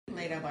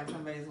made up like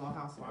somebody's little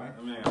housewife.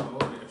 I mean,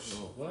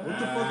 what the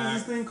fuck is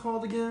this thing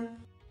called again?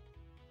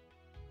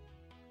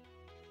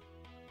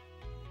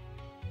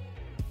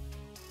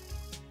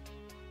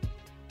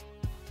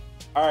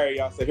 All right,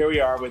 y'all. So here we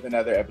are with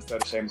another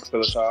episode of Shameless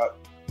Pillow Talk.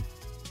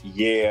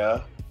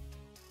 Yeah.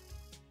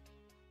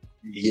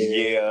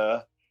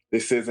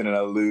 This isn't an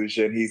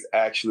illusion. He's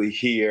actually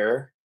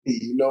here.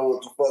 You know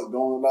what the fuck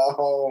going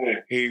on?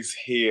 He's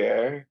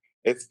here.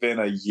 It's been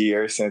a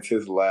year since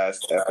his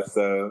last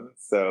episode.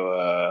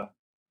 So,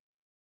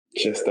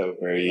 just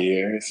over a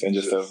year. And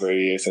just over a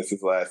year since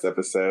his last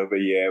episode. But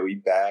yeah, we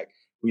back.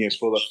 We in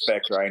full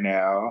effect right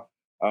now.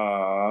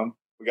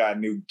 We got a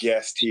new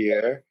guest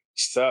here.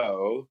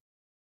 So,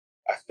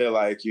 I feel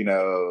like, you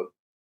know,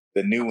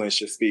 the new one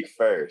should speak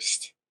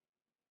first.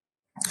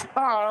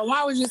 Oh,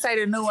 why would you say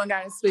the new one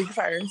got to speak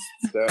first?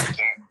 So,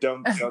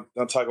 don't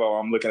talk about why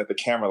I'm looking at the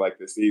camera like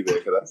this either,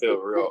 because I feel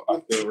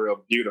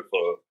real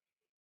beautiful.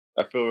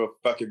 I feel real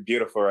fucking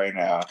beautiful right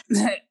now.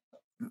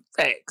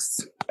 Thanks.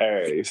 All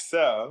right,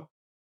 so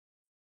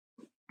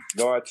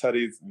go and tell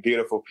these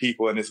beautiful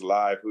people in this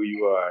live who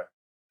you are.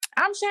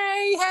 I'm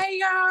Shay. Hey,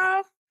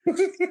 y'all.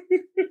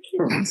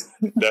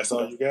 That's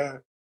all you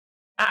got?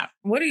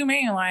 What do you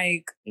mean?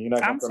 Like, You're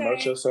not gonna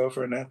promote yourself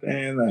or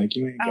nothing? Like,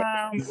 you ain't got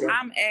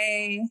I'm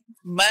a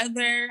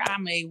mother.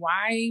 I'm a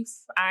wife.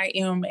 I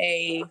am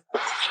a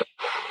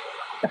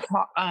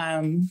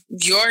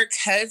your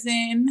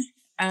cousin.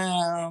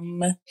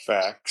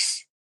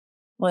 Facts.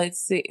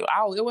 Let's see.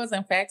 Oh, it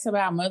wasn't facts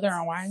about mother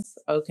and wife.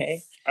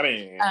 Okay. I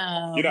mean,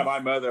 you're not my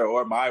mother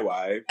or my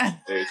wife.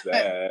 There's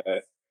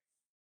that.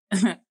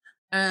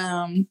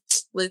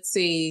 Let's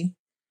see.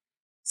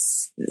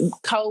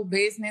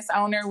 Co-business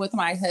owner with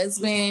my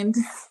husband.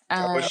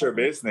 What's your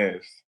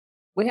business?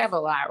 We have a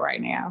lot right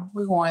now.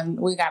 We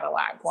got a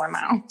lot going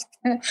on.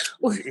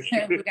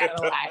 we got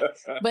a lot.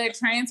 But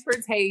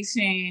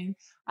transportation,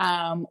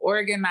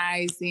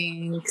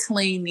 organizing,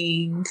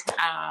 cleaning,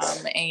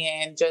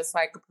 and just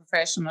like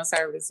professional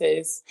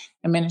services,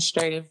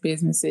 administrative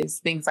businesses,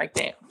 things like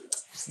that.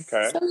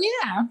 Okay. So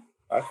yeah.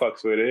 I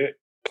fucks with it.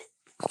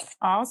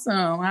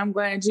 Awesome. I'm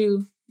glad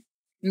you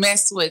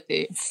messed with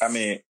it. I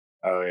mean,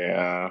 oh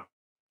yeah.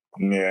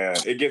 Yeah,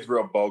 it gets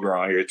real vulgar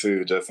on here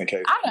too, just in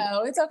case. I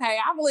know, it's okay.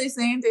 I've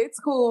listened. It's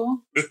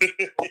cool. But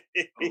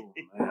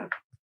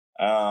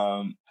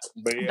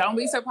yeah. Don't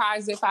be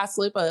surprised if I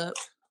slip up.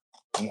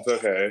 It's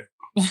okay.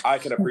 I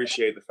can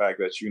appreciate the fact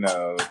that, you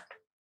know,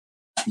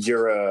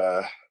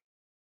 you're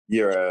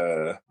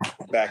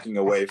backing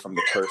away from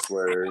the curse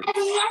word.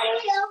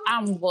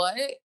 I'm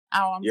what?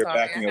 Oh, I'm you're sorry.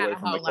 Backing I away got a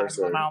from whole the lot curse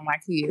going word. on with my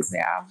kids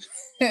now.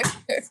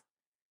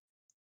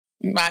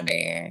 My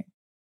bad.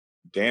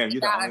 Damn,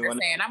 you don't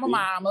understand. I'm a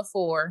mom of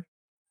 4.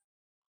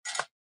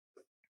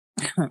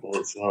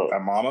 A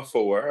mom of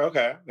 4.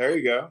 Okay, there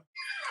you go.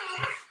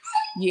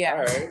 Yeah.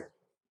 All right.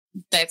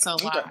 That's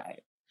a lot.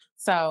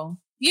 So,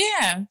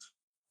 yeah.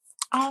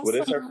 Awesome. Well,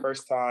 this is her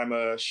first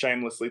time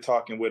shamelessly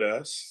talking with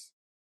us.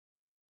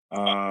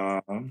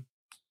 Oh.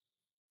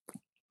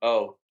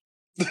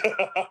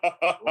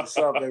 What's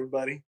up,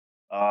 everybody?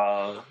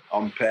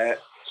 I'm Pat.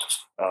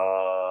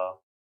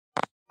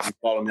 You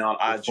follow me on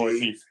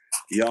IG.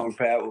 Young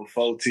Pat with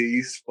 4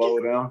 T's.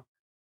 Follow them.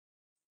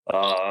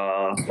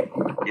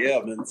 Yeah,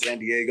 I'm in San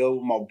Diego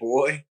with my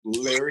boy,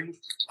 Larry.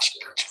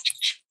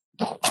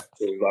 So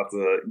we're about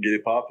to get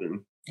it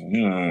popping.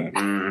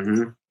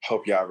 Mm-hmm.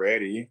 Hope y'all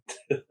ready.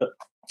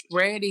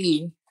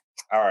 Ready.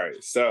 All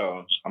right,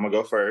 so I'm going to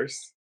go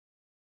first.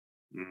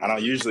 I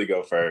don't usually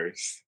go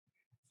first,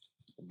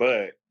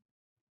 but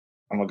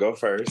I'm going to go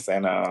first,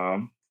 and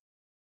I'm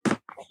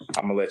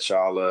gonna let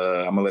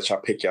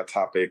y'all pick your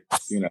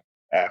topics, you know,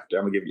 after.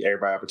 I'm gonna give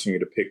everybody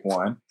opportunity to pick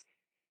one.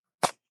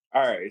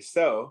 All right,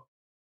 so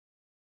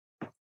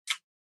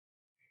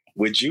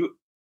would you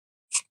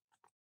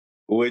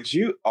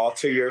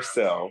alter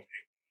yourself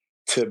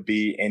to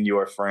be in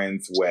your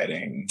friend's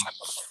wedding?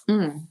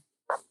 Mm.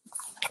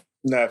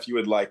 Now, if you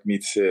would like me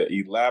to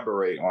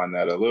elaborate on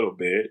that a little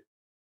bit,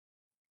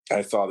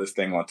 I saw this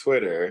thing on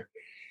Twitter,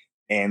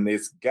 and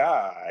this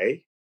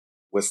guy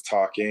was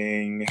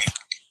talking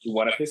to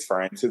one of his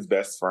friends, his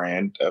best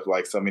friend of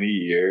like so many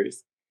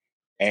years.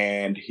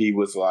 And he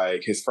was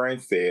like, his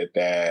friend said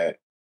that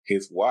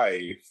his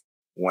wife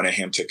wanted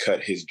him to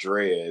cut his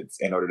dreads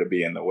in order to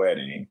be in the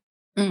wedding.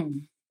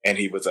 Mm. And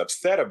he was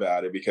upset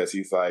about it because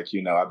he's like,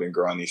 you know, I've been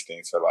growing these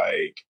things for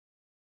like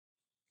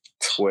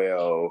 10,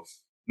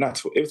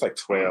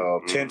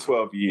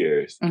 12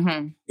 years.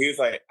 Mm-hmm. He's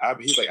like, I've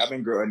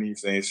been growing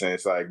these things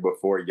since like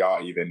before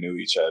y'all even knew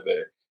each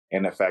other.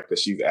 And the fact that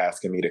she's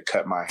asking me to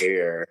cut my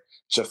hair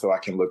just so I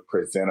can look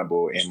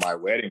presentable in my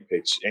wedding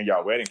picture, in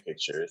y'all wedding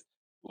pictures,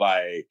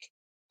 like,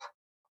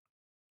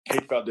 he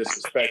felt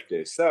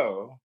disrespected.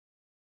 So,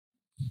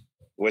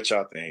 what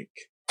y'all think?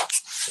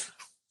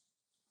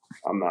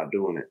 I'm not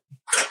doing it.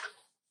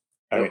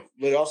 I mean,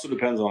 but it also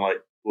depends on,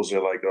 like, was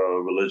there like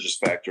a religious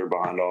factor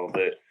behind all of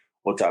it?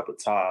 What type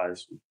of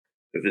ties?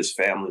 If his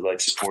family like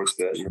supports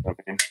that, you know what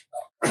I mean?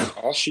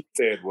 All she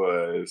said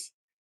was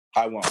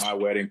I want my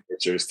wedding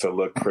pictures to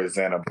look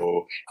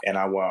presentable, and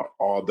I want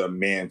all the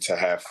men to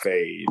have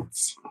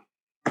fades.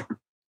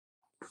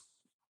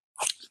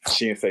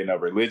 She didn't say no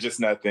religious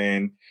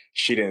nothing.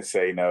 She didn't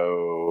say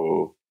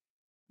no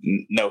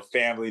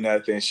family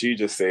nothing. She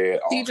just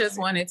said she just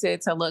wanted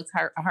it to look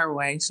her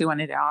way. She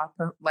wanted it all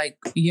like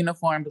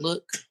uniformed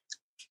look.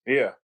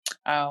 Yeah.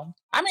 Oh,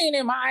 I mean,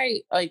 it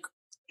might like.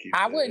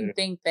 I wouldn't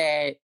think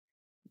that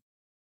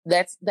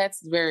that's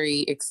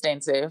very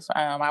extensive.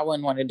 I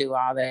wouldn't want to do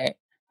all that.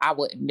 I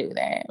wouldn't do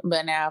that.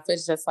 But now if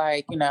it's just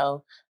like,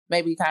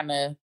 maybe kind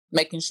of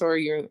making sure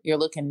you're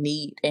looking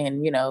neat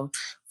and,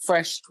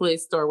 fresh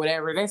twist or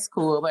whatever, that's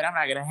cool. But I'm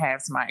not going to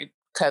have somebody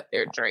cut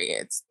their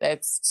dreads.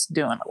 That's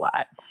doing a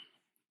lot.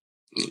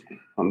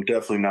 I'm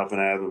definitely not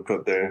going to have them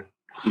cut their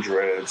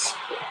dreads.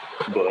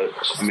 But,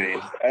 I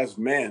mean, as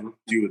men,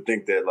 you would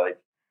think that, like,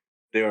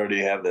 they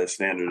already have that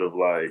standard of,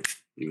 like,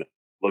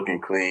 looking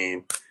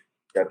clean.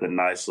 Got the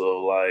nice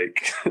little,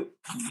 like,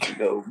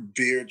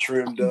 beard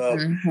trimmed up,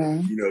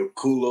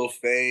 cool little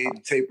fade,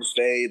 taper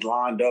fade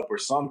lined up or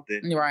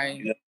something.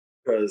 Right.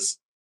 Because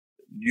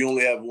you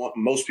only have one,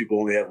 most people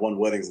only have one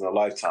weddings in a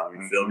lifetime.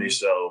 You feel me?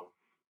 So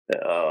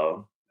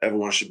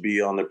everyone should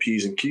be on their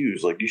P's and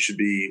Q's. Like, you should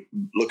be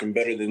looking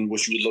better than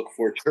what you would look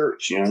for at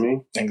church. You know what I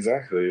mean?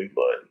 Exactly.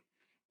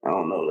 But I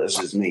don't know. That's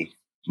just me.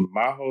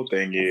 My whole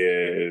thing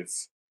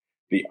is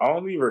the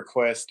only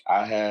request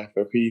I have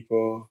for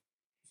people,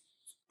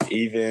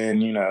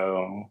 even,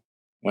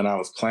 when I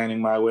was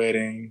planning my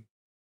wedding,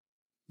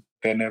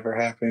 that never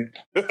happened.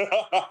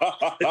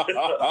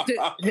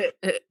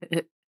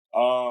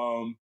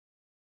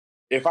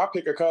 If I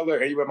pick a color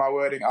and you at my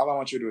wedding, all I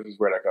want you to do is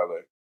wear that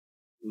color.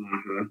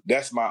 Mm-hmm.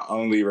 That's my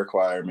only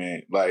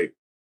requirement. Like,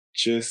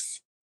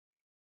 just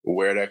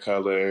wear that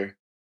color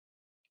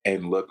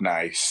and look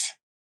nice.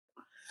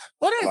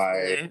 Well,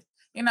 that's good.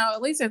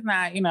 At least it's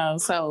not,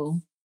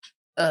 so,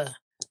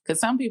 because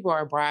some people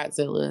are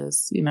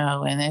bridezillas,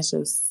 and it's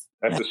just.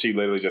 That's what she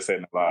literally just said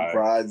in the live.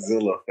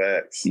 Bridezilla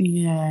facts.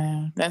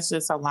 Yeah, that's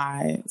just a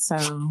lie. So,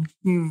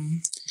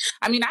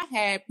 I mean, I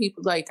had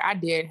people, like, I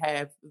did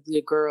have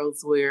the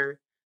girls wear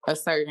a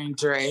certain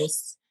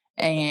dress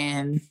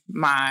and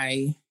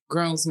my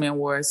groomsmen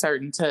wore a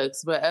certain tux.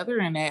 But other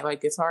than that,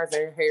 like, as far as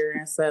their hair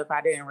and stuff,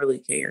 I didn't really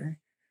care.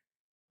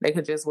 They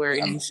could just wear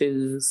any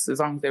shoes as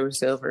long as they were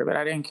silver, but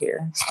I didn't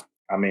care.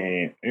 I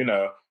mean,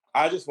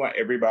 I just want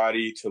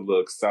everybody to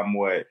look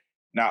somewhat,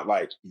 not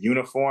like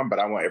uniform, but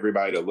I want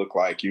everybody to look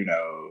like,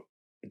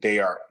 they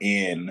are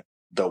in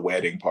the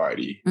wedding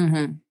party.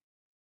 Mm-hmm.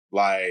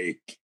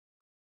 Like,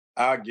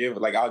 I'll give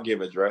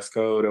a dress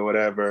code or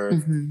whatever.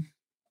 Mm-hmm.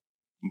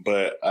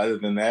 But other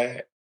than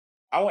that,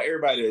 I want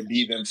everybody to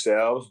be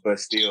themselves, but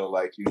still,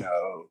 like,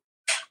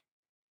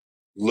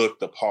 look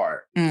the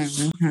part.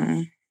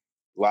 Mm-hmm.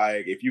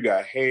 Like, if you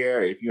got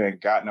hair, if you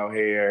ain't got no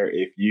hair,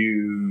 if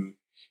you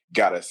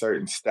got a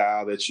certain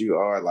style that you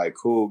are, like,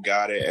 cool,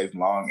 got it, as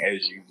long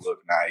as you look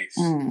nice.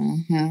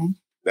 Mm-hmm.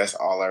 That's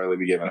all I really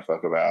be giving a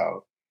fuck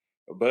about.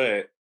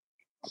 But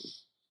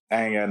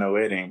I ain't got no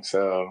wedding,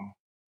 so.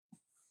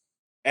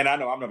 And I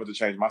know I'm not about to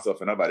change myself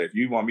for nobody. If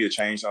you want me to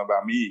change something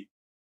about me,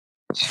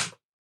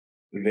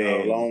 then you're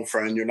not alone,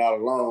 friend. You're not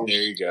alone.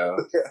 There you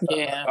go.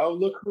 Yeah. Oh,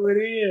 look who it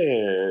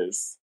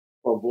is.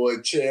 My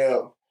boy,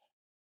 Chill.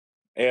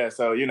 Yeah,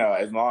 so,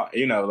 as long,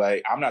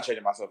 like, I'm not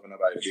changing myself for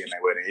nobody to be in their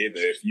wedding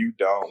either. If you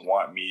don't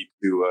want me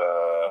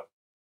to,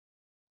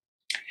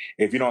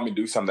 if you don't want me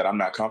to do something that I'm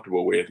not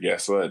comfortable with,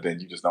 guess what? Then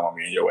you just don't want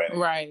me in your wedding.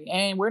 Right.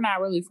 And we're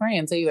not really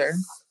friends either.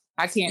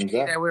 I can't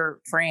say that we're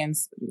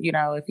friends,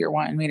 if you're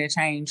wanting me to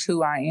change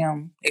who I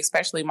am,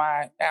 especially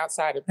my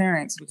outside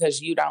appearance,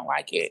 because you don't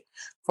like it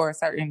for a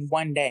certain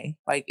one day.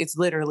 Like, it's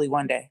literally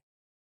one day.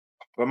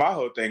 But my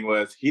whole thing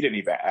was, he didn't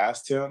even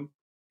ask him.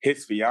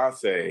 His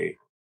fiance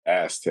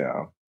asked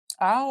him.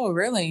 Oh,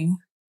 really?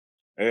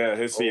 Yeah,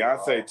 his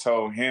fiance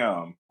told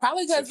him.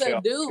 Probably because the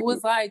dude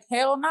was like,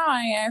 hell no,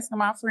 I ain't asking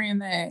my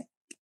friend that.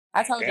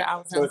 I told you I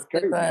was going to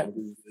slip up.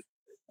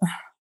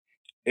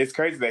 It's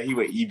crazy that he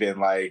would even,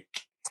 like,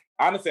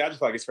 honestly, I just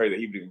feel like it's crazy that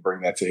he would even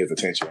bring that to his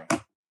attention.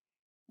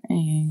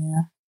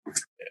 Yeah.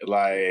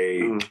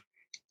 Like,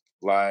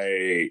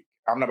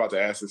 I'm not about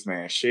to ask this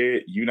man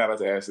shit. You're not about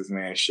to ask this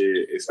man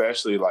shit,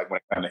 especially, like, when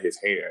it comes to his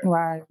hair.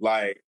 Right.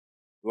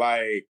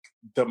 Like,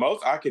 the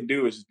most I can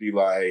do is just be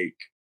like,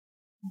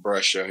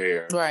 brush your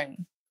hair. Right.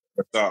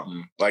 Or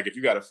something. Like, if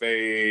you got a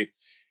fade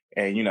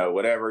and,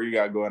 whatever you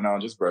got going on,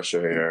 just brush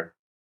your hair.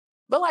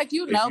 But, like,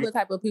 the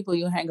type of people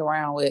you hang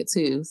around with,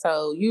 too.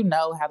 So,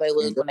 how they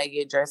look when they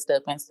get dressed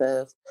up and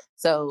stuff.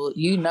 So,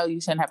 you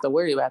shouldn't have to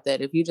worry about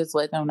that. If you just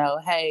let them know,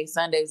 hey,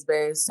 Sunday's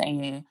best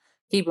and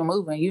keep it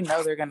moving,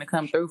 they're going to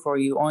come through for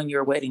you on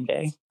your wedding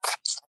day.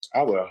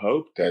 I would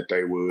hope that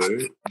they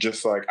would,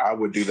 just like I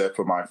would do that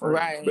for my friends.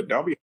 Right. But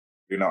don't be,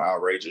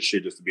 outrageous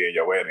shit just to be in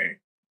your wedding.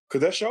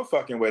 Because that's your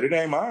fucking wedding. It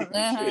ain't mine.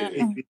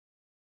 Right.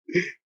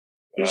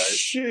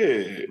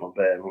 Shit. My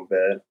bad.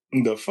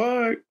 The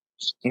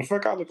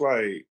fuck I look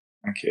like?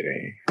 I'm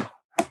kidding.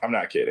 I'm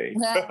not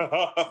kidding.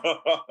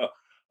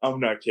 I'm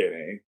not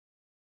kidding.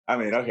 I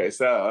mean, okay,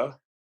 so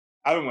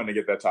I've been wanting to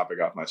get that topic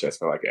off my chest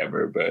for like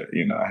ever, but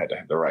I had to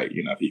have the right,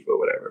 people,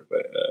 whatever.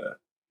 But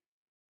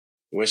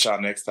what's y'all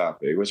next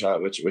topic? What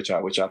y'all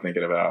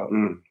thinking about?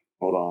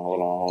 Hold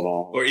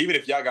on. Or even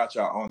if y'all got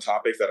your own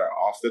topics that are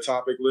off the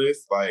topic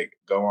list, like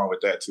go on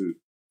with that too.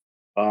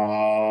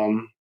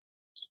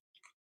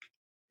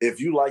 If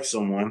you like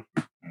someone,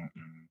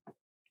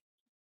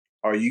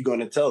 are you going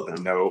to tell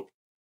them? Nope.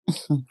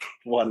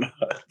 Why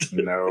not?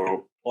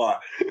 No. Why?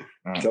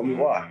 Tell me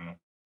why.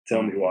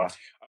 Tell me why.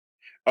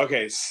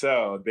 Okay,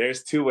 so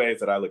there's two ways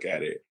that I look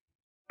at it.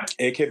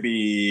 It could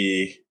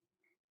be,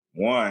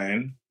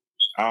 one,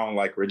 I don't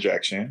like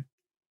rejection,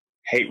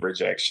 hate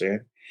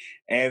rejection.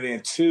 And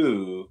then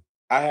two,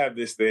 I have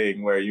this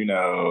thing where,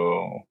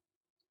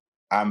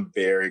 I'm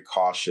very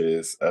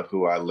cautious of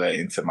who I let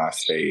into my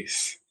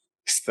space.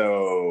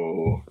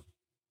 So,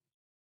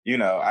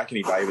 I can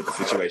evaluate the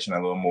situation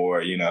a little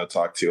more,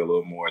 talk to you a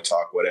little more,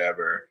 talk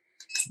whatever.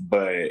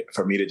 But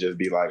for me to just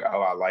be like,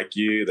 oh, I like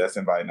you, that's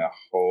inviting a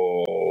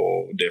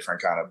whole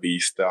different kind of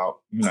beast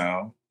out,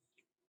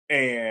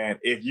 And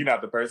if you're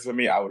not the person for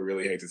me, I would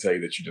really hate to tell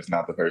you that you're just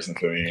not the person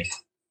for me.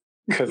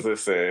 Because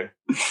listen,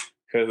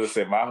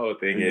 my whole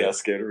thing is... You're not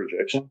scared of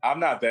rejection? I'm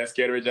not that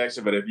scared of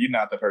rejection, but if you're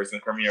not the person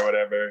for me or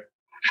whatever,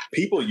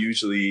 people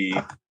usually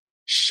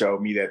show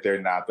me that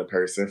they're not the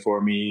person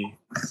for me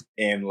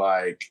in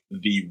like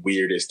the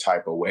weirdest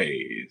type of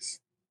ways.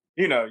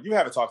 You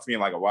haven't talked to me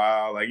in like a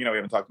while. Like, we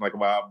haven't talked in like a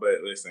while,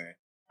 but listen,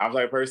 I'm the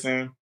type of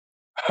person,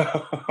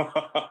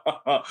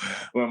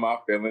 when my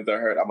feelings are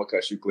hurt, I'm going to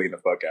cuss you clean the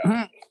fuck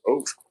out.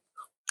 Oh,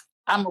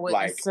 I'm a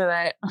witness to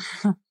that.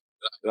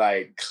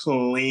 Like,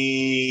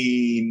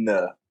 clean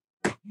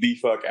the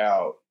fuck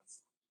out.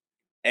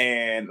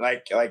 And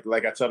like I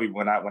tell people,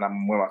 when my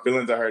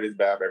feelings are hurt, it's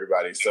bad for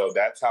everybody. So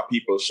that's how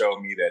people show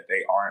me that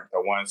they aren't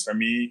the ones for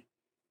me,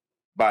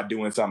 by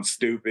doing something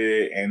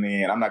stupid. And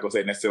then I'm not gonna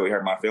say it necessarily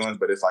hurt my feelings,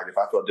 but it's like if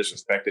I feel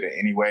disrespected in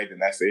any way, then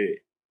that's it.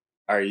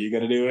 Are you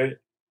gonna do it?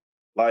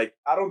 Like,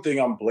 I don't think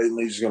I'm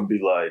blatantly just gonna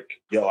be like,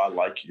 yo, I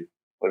like you.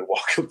 Like,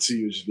 walk up to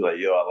you and just be like,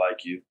 yo, I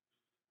like you.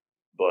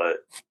 But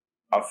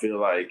I feel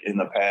like in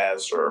the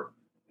past, or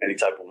any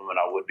type of woman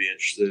I would be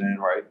interested in,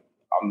 right?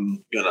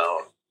 I'm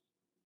gonna,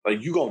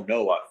 like, you gonna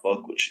know I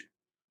fuck with you.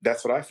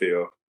 That's what I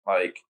feel.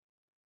 Like,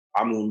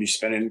 I'm gonna be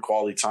spending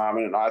quality time,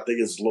 and I think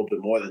it's a little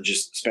bit more than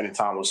just spending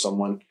time with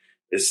someone.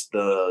 It's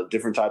the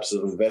different types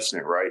of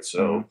investment, right?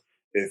 So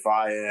if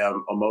I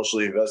am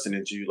emotionally investing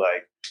into you,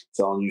 like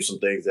telling you some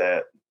things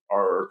that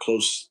are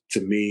close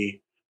to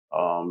me,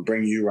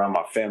 bringing you around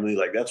my family,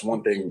 like that's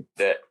one thing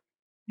that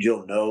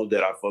you'll know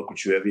that I fuck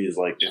with you heavy, is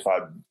like if I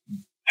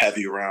have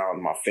you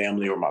around my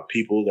family or my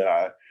people that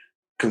I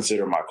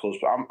consider my close.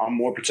 I'm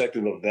more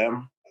protective of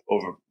them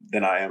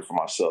than I am for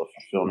myself.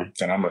 You feel me?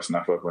 And I must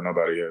not fuck with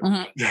nobody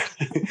else.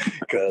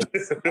 Because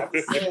I'm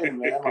saying,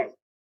 man,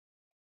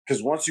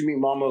 because once you meet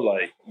mama,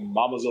 like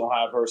mama's gonna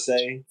have her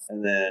say,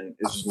 and then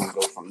it's just gonna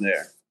go from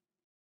there.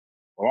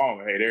 Well, I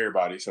don't hate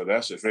everybody, so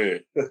that's just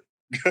it.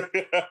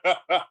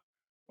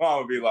 Mom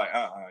would be like,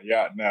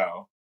 yeah,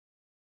 no.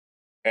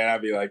 And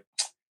I'd be like,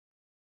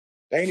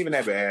 they ain't even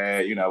that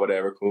bad,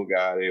 whatever, cool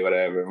guy,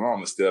 whatever. Mom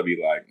would still be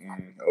like,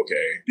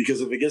 okay. Because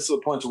if it gets to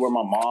the point to where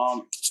my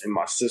mom and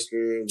my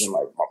sisters and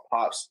like my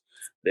pops,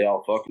 they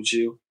all fuck with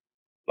you,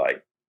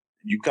 like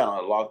you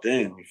kind of locked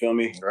in, you feel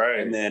me?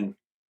 Right. And then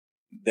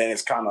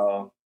it's kind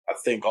of, I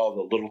think all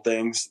the little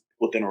things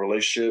within a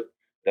relationship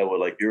that would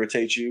like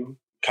irritate you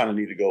kind of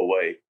need to go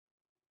away.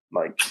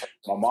 Like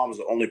my mom is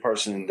the only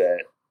person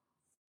that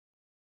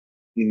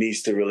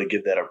needs to really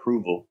get that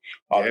approval.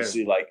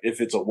 Obviously, like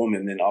if it's a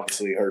woman, then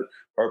obviously her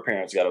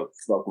parents got to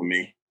fuck with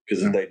me,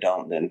 because if they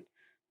don't, then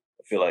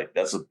I feel like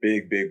that's a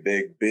big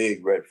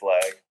red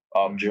flag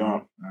off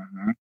jump.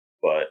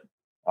 But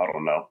I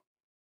don't know.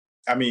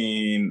 I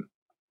mean,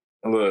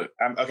 look,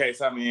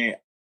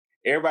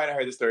 everybody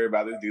heard the story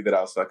about this dude that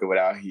I was fucking with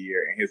out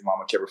here, and his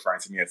mama kept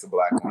referring to me as a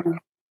black woman.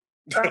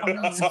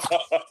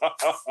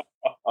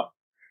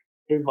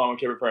 His mama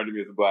kept referring to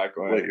me as a black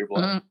one. Wait, you're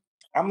black?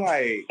 I'm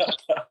like,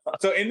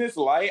 so in this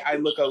light, I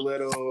look a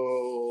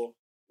little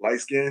light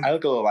skin. I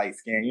look a little light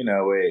skin.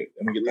 Wait,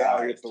 let me get the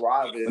eyes.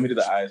 Let me do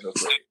the eyes real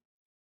quick.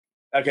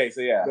 Okay,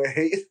 so yeah.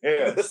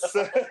 Yeah.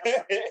 So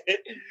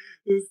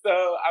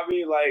I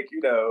mean, like,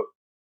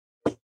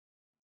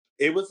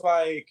 it was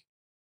like,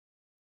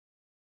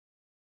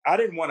 I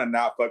didn't want to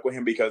not fuck with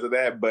him because of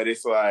that, but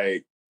it's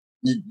like,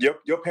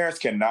 your parents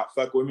cannot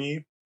fuck with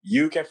me.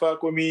 You can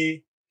fuck with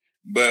me.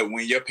 But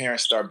when your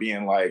parents start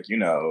being like,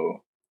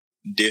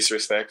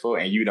 disrespectful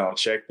and you don't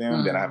check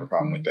them, then I have a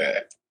problem with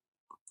that.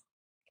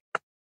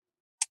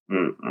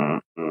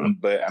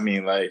 But I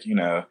mean, like,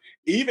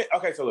 even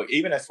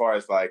as far as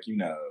like,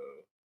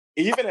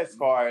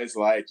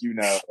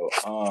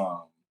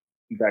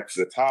 back to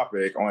the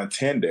topic on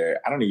Tinder,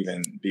 I don't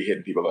even be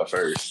hitting people up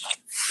first.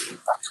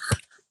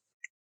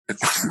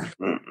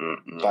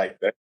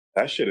 Like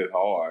that shit is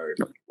hard.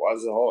 Why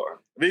is it hard?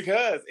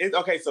 Because it's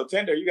okay. So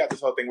Tinder, you got this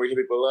whole thing where you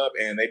hit people up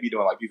and they be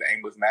doing like these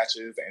aimless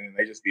matches, and then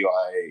they just be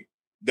like,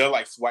 they'll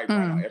like swipe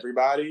right on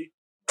everybody,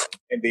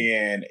 and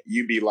then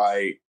you be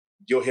like,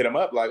 you'll hit them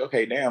up like,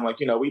 okay, damn, like,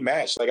 we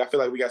matched. Like, I feel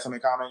like we got something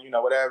in common,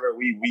 whatever.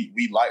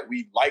 We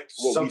liked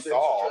what something we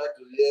saw.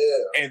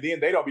 Yeah. And then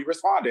they don't be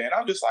responding. And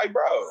I'm just like,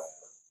 bro,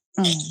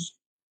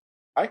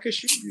 I could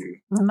shoot you.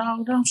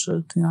 No, don't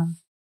shoot them.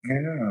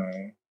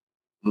 Yeah.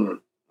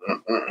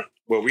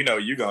 Well, we know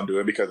you gonna do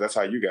it because that's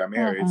how you got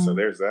married. So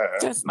there's that.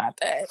 That's not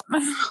that.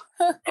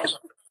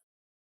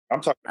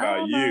 I'm talking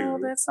about you. No,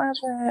 that's not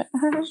that.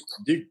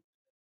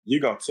 You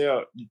gonna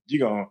tell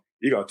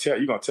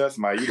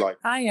somebody you like.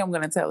 I am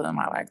gonna tell them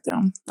I like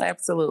them.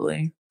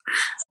 Absolutely.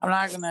 I'm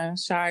not gonna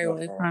shy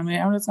away from it.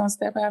 I'm just gonna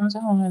step out and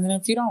tell them. And then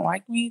if you don't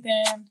like me,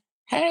 then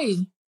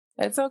hey,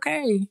 that's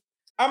okay.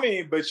 I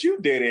mean, but you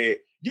did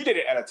it. You did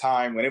it at a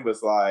time when it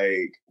was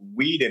like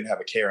we didn't have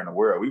a care in the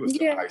world. We was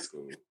still in high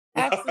school.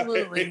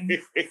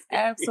 Absolutely.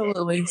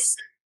 Absolutely.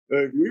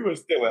 Like, we were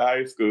still in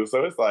high school,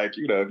 so it's like,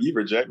 if you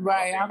reject me,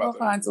 right, I'll go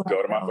find someone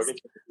go to my fucking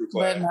chemistry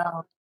class. But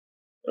no.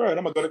 All right,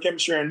 I'm gonna go to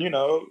chemistry and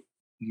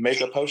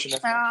make a potion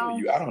that's gonna kill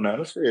you. I don't know.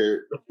 That's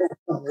weird.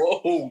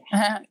 Whoa.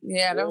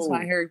 Yeah, that was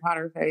my Harry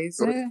Potter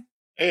face.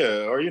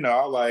 Yeah, or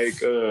I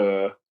like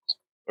or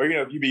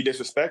if you be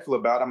disrespectful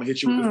about it, I'm gonna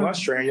hit you with this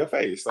lunch tray in your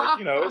face.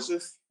 Like, it's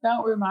just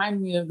don't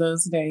remind me of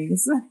those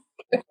days.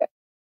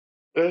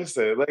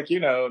 Listen, like,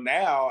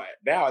 now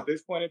at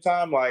this point in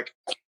time, like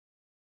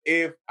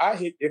if I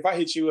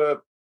hit you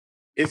up,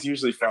 it's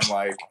usually from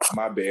like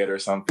my bed or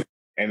something,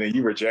 and then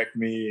you reject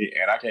me,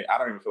 and I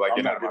don't even feel like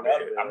getting out of my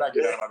bed. I'm not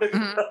getting out of my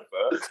bed.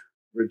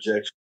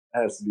 Rejection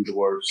has to be the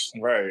worst.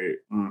 Right.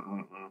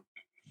 All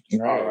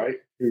right,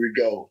 here we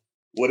go.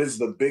 What is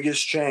the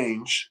biggest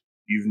change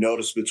you've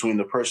noticed between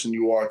the person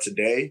you are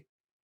today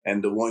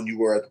and the one you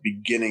were at the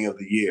beginning of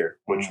the year,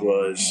 which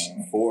was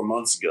 4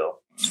 months ago?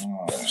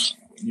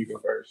 You go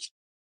first.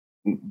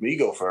 Me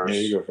go first.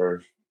 Yeah, you go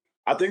first.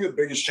 I think the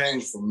biggest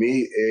change for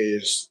me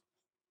is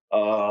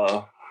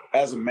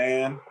as a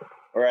man,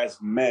 or as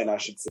men, I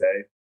should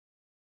say,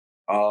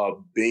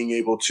 being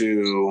able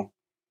to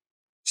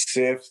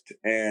sift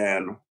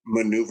and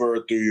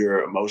maneuver through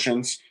your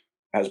emotions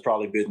has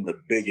probably been the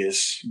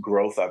biggest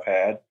growth I've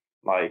had.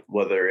 Like,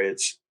 whether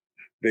it's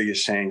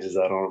biggest changes,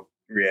 I don't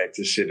react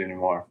to shit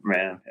anymore.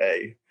 Man,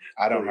 hey.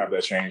 I don't have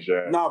that change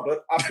yet. No,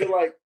 but I feel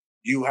like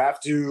you have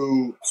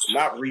to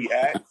not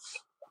react,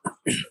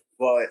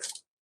 but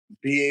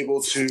be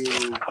able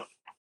to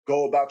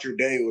go about your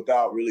day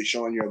without really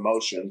showing your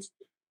emotions.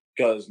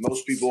 Because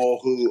most people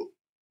who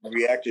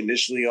react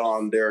initially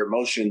on their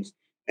emotions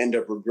end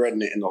up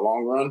regretting it in the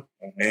long run.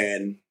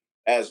 And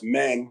as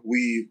men,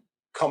 we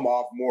come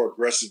off more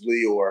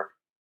aggressively or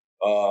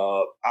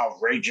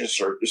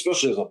outrageous, or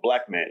especially as a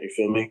black man, you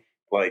feel me?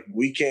 Like,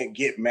 we can't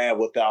get mad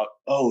without,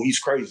 oh, he's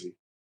crazy.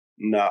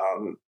 Nah.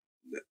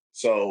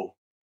 So,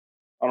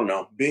 I don't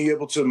know. Being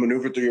able to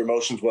maneuver through your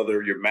emotions,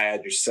 whether you're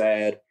mad, you're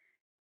sad,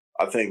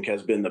 I think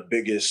has been the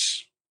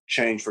biggest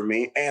change for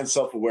me. And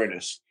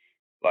self-awareness.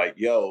 Like,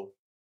 yo,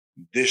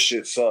 this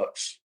shit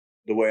sucks.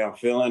 The way I'm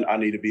feeling, I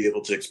need to be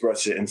able to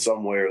express it in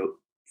some way or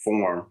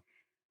form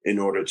in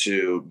order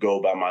to go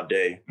about my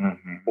day.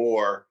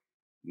 Or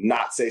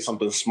not say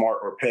something smart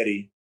or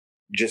petty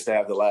just to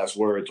have the last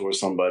word towards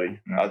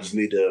somebody. I just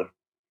need to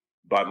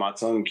bite my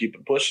tongue and keep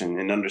it pushing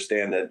and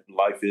understand that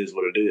life is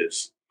what it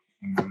is.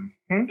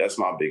 That's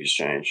my biggest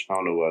change. I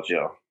don't know about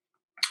y'all.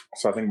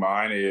 So I think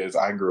mine is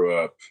I'm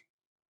going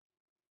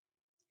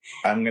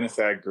to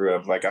say I grew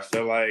up. Like, I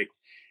feel like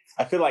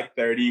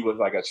 30 was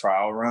like a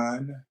trial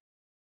run.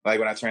 Like,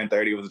 when I turned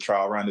 30, it was a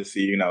trial run to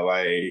see,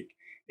 like,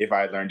 if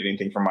I learned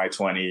anything from my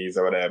 20s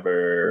or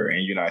whatever.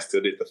 And, I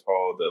still did the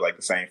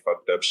same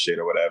fucked up shit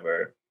or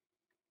whatever.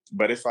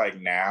 But it's like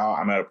now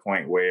I'm at a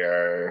point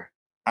where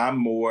I'm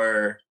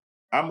more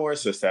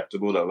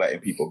susceptible to letting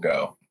people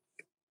go.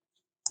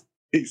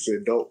 He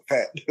said, don't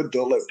let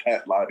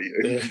Pat lie to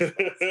you.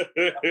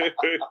 No, man.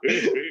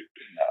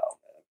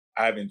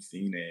 I haven't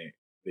seen it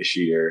this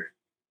year.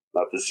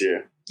 Not this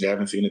year. Yeah, I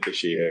haven't seen it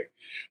this year.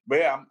 But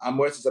yeah, I'm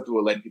more susceptible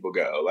to letting people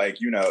go. Like,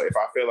 if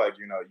I feel like,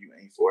 you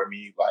ain't for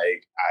me,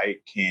 like, I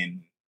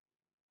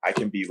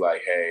can be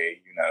like,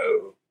 hey,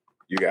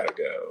 you gotta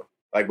go.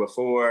 Like,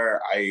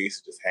 before, I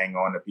used to just hang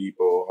on to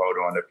people, hold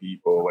on to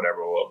people,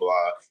 whatever, blah,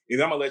 blah.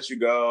 Either I'm gonna let you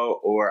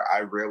go, or I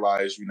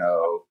realize,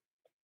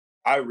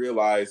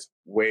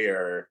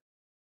 where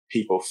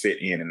people fit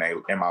in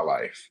my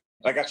life.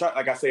 Like, I try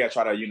to,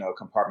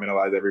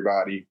 compartmentalize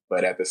everybody,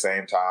 but at the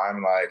same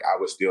time, like, I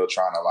was still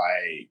trying to,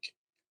 like,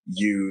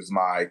 use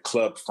my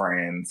club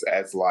friends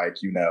as, like,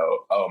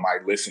 my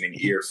listening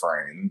ear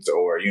friends,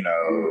 or,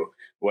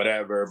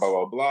 whatever, blah,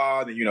 blah,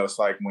 blah. Then, it's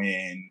like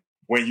when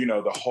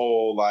the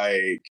whole,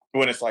 like,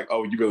 when it's like,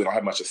 oh, you really don't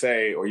have much to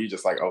say, or you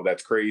just like, oh,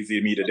 that's crazy,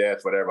 me to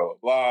death, whatever, blah,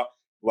 blah,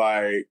 blah.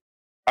 Like,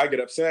 I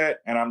get upset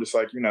and I'm just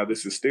like,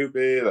 this is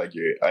stupid. Like,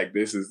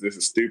 this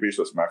is stupid. You're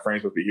supposed to, my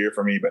friends supposed to be here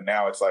for me. But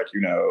now it's like,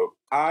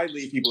 I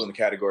leave people in the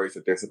categories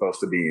that they're supposed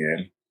to be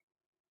in.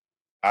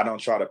 I don't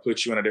try to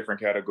put you in a different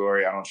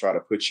category. I don't try to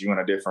put you in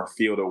a different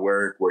field of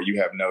work where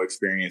you have no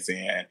experience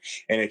in.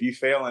 And if you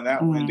fail in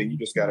that one, then you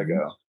just got to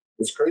go.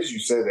 It's crazy you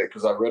say that,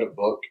 because I read a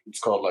book. It's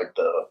called like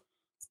the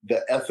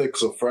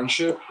Ethics of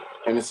Friendship.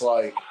 And it's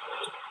like,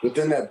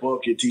 within that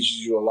book, it teaches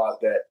you a lot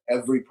that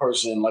every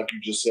person, like you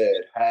just said,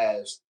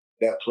 has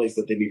that place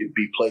that they need to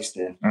be placed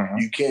in. Mm-hmm.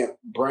 You can't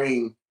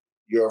bring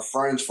your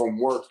friends from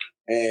work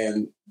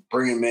and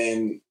bring them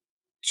in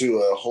to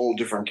a whole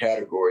different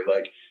category.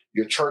 Like,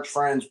 your church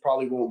friends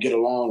probably won't get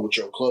along with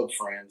your club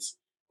friends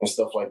and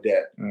stuff like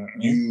that.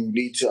 Mm-hmm. You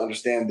need to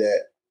understand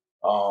that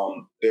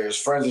there's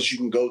friends that you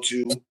can go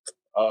to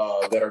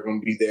that are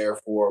going to be there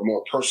for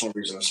more personal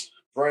reasons.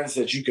 Friends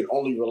that you can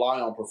only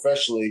rely on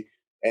professionally,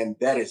 and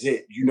that is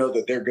it. You know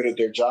that they're good at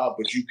their job,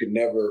 but you can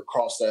never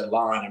cross that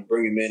line and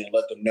bring them in and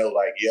let them know,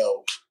 like,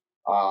 yo,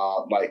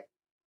 like,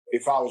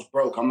 if I was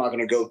broke, I'm not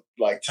going to go,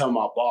 like, tell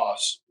my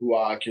boss, who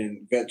I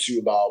can vent to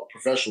about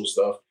professional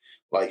stuff,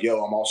 like,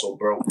 yo, I'm also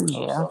broke or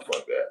stuff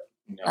like that.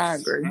 You know? I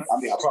agree. I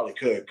mean, I probably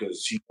could,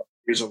 because he's the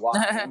reason why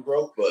I'm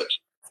broke, but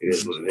it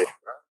is what it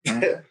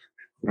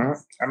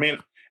is. I mean,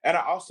 and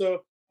I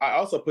also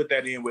put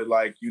that in with,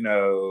 like, you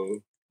know,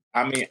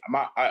 I mean,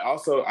 I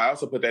also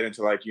put that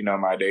into, like, you know,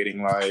 my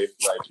dating life.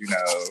 Like, you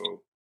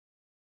know,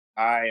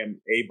 I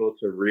am able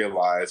to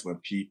realize when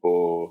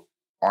people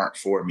aren't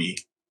for me.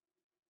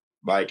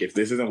 Like, if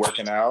this isn't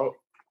working out,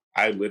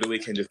 I literally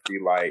can just be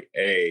like,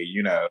 hey,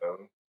 you know,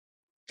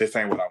 this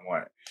ain't what I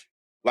want.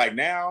 Like,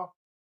 now,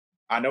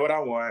 I know what I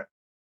want.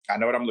 I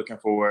know what I'm looking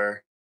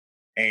for.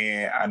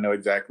 And I know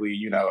exactly,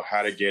 you know,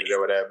 how to get it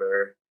or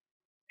whatever.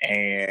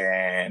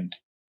 And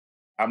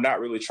I'm not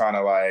really trying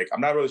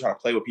to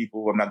play with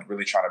people. I'm not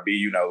really trying to be,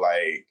 you know,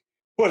 like,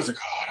 what is it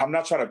called? I'm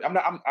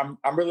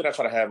really not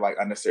trying to have, like,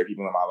 unnecessary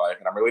people in my life.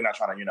 And I'm really not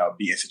trying to, you know,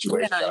 be in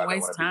situations that I don't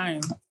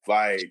want to be.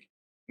 Like,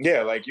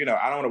 yeah, like, you know,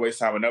 I don't want to waste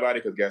time with nobody,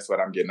 because guess what?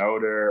 I'm getting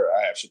older.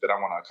 I have shit that I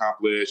want to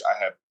accomplish.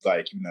 I have,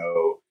 like, you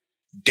know,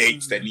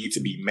 dates that need to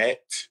be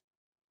met.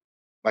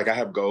 Like, I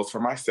have goals for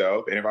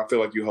myself. And if I feel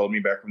like you hold me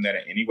back from that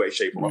in any way,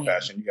 shape, or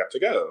fashion, you have to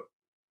go.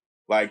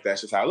 Like,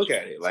 that's just how I look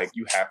at it. Like,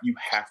 you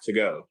have to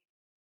go.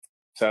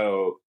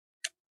 So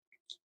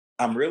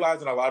I'm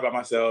realizing a lot about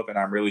myself, and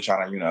I'm really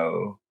trying to, you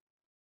know,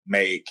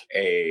 make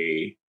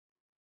a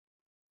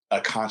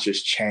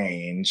conscious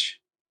change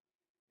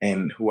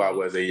in who I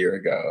was a year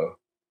ago.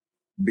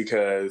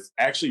 Because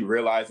actually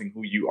realizing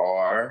who you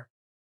are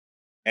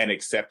and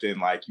accepting,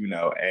 like, you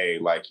know,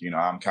 like, you know,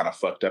 I'm kind of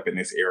fucked up in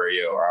this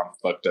area, or I'm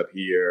fucked up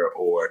here,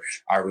 or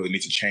I really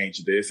need to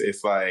change this.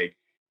 It's like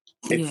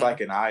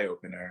an eye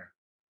opener.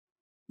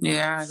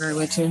 Yeah, I agree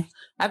with you.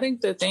 I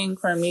think the thing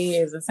for me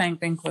is the same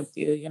thing with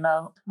you. You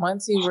know,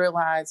 once you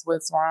realize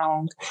what's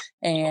wrong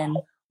and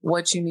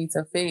what you need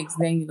to fix,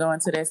 then you go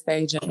into that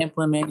stage of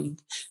implementing.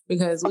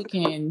 Because we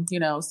can, you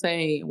know,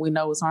 say we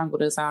know what's wrong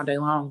with us all day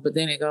long, but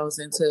then it goes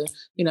into,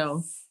 you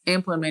know,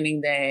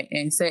 implementing that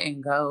and setting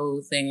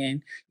goals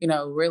and, you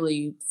know,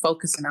 really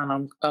focusing on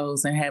them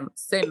goals and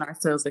setting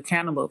ourselves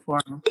accountable for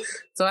them.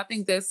 So I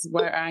think that's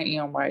where I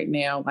am right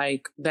now.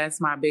 Like,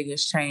 that's my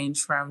biggest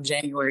change from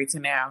January to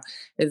now,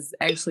 is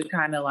actually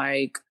kind of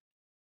like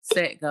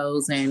set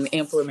goals and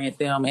implement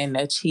them and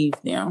achieve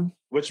them.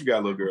 What you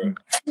got, little girl?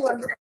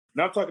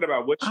 No, I'm talking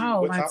about what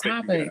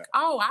topic.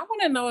 Oh, I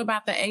want to know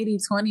about the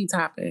 80-20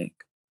 topic.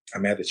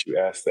 I'm mad that you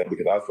asked that,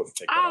 because I was supposed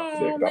to take that off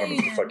today, because I don't know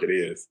what the fuck it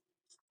is.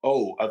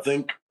 Oh, I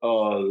think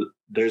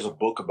there's a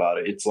book about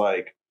it. It's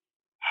like,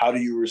 how do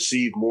you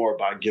receive more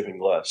by giving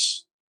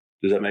less?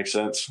 Does that make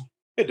sense?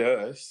 It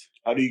does.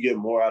 How do you get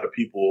more out of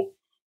people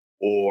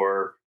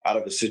or out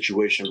of a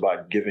situation by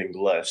giving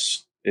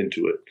less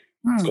into it?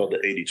 It's called the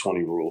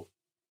 80-20 rule.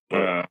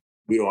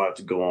 We don't have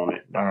to go on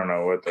it. I don't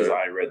know what because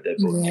I ain't read that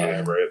book. Yeah. I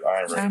ain't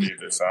read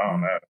either, so I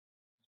don't know.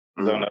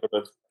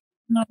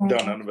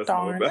 Don't none of us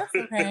know about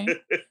it. Okay.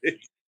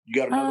 You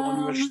got another one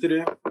you're interested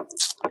in?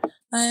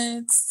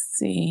 Let's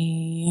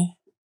see.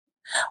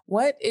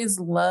 What is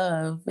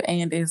love,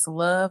 and is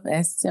love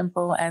as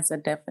simple as a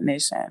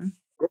definition?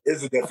 What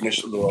is the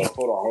definition of love?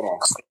 Hold on.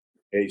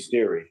 Hey,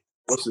 Theory,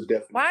 what's the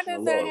definition of love? Why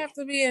does that have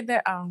to be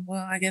oh,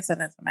 well, I guess it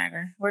doesn't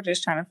matter. We're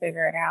just trying to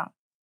figure it out.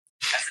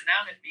 As a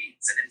noun, it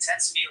means an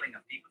intense feeling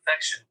of deep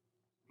affection.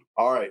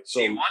 All right, so...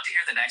 Do you want to hear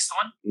the next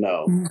one?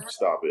 No,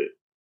 stop it.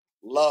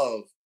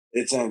 Love,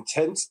 it's an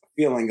intense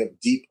feeling of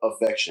deep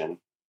affection,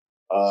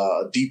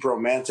 a deep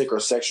romantic or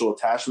sexual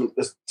attachment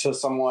to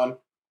someone,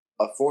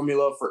 a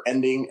formula for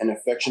ending an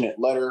affectionate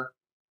letter,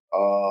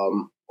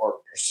 or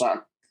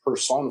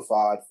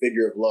personified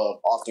figure of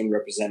love, often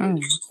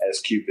represented as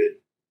Cupid.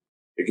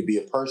 It could be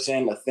a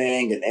person, a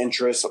thing, an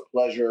interest, a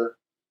pleasure.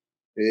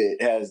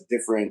 It has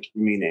different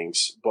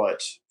meanings,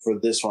 but for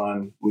this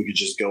one, we could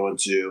just go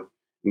into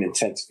an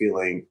intense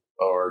feeling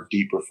or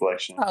deep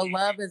reflection. Oh,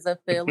 love is a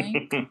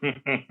feeling?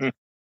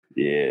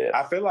 Yeah.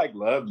 I feel like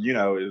love, you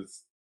know,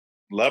 is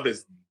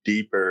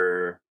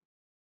deeper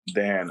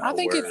than I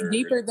think it's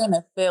deeper than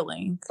a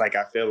feeling. Like,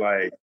 I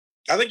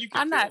think you can.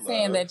 I'm not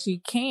saying that you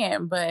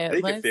can't,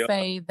 but let's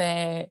say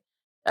that.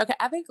 Okay,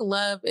 I think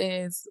love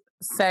is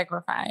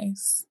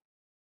sacrifice.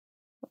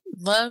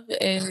 Love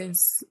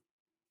is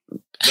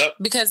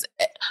because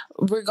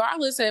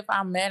regardless if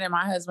I'm mad at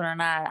my husband or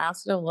not, I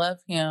still love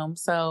him.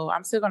 So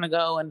I'm still going to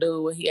go and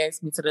do what he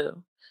asked me to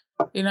do.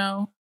 You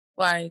know,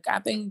 like, I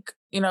think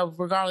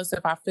regardless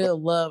if I feel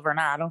love or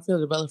not, I don't feel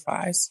the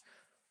butterflies.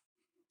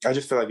 I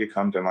just feel like it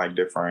comes in like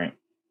different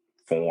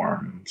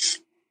forms.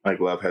 Like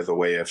love has a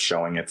way of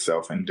showing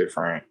itself in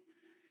different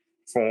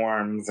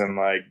forms and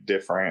like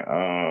different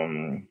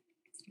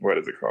what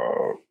is it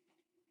called?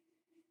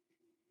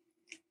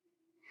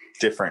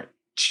 Different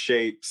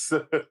shapes.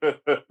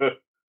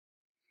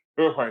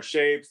 Different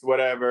shapes,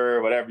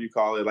 whatever you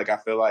call it. Like I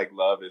feel like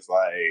love is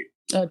like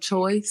a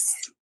choice.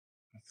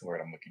 That's the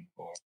word I'm looking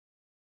for.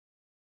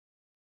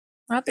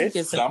 I think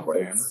it's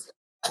something.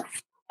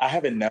 I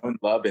haven't known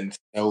love in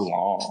so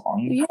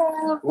long.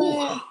 Yeah,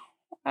 but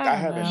I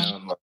haven't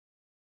known love.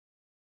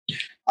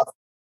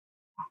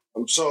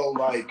 So,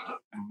 like,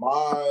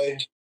 my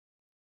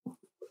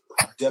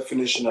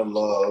definition of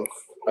love,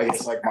 I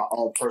guess, like my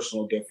own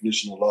personal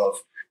definition of love,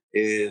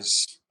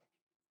 is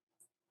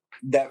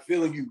that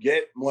feeling you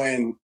get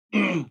when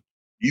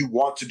you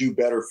want to do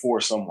better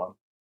for someone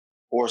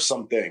or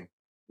something.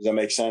 Does that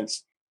make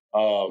sense?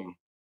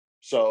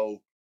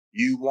 So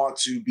you want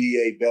to be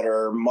a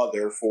better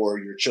mother for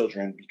your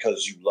children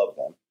because you love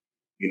them.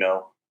 You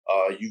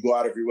go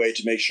out of your way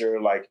to make sure,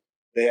 like,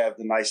 they have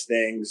the nice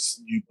things,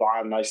 you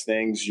buy nice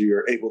things,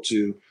 you're able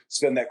to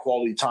spend that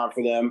quality time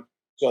for them.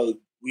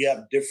 So we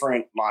have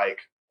different, like,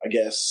 I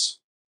guess,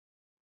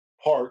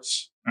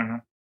 parts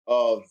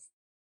of.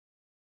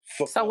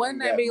 So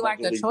wouldn't that be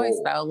like a choice,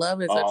 though?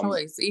 Love is a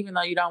choice. Even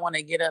though you don't want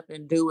to get up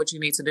and do what you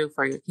need to do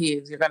for your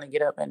kids, you're going to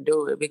get up and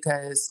do it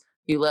because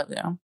you love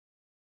them.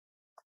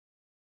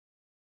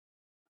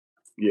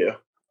 Yeah,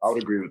 I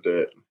would agree with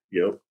that.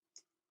 Yep.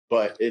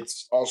 But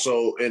it's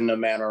also in the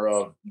manner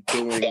of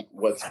doing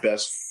what's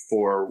best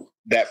for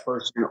that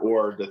person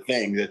or the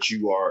thing that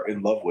you are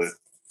in love with.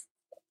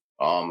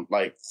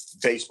 Like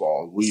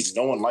baseball,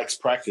 no one likes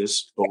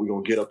practice, but we're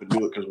gonna get up and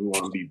do it because we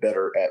want to be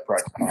better at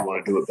practice. We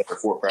want to do it better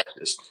for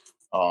practice.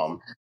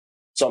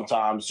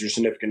 Sometimes your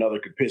significant other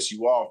could piss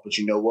you off, but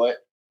you know what?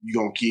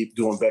 You're gonna keep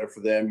doing better for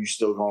them. You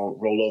still gonna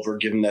roll over,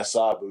 give them that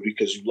side booty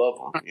because you love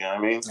them. You know what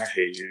I mean? I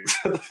hate you.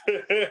 But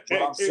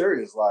I'm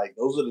serious. Like,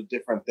 those are the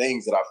different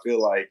things that I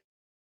feel like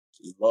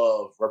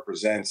love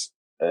represents.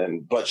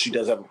 But she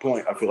does have a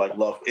point. I feel like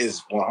love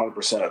is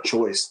 100% a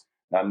choice,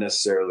 not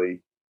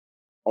necessarily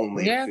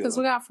only. Yeah, because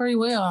we got free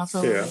will. I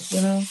feel like,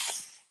 do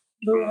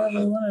whatever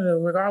we want to do,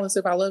 regardless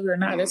if I love you or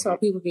not. That's why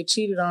people get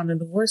cheated on and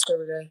divorced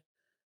every day.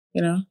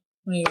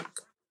 Like,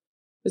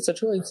 it's a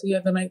choice. You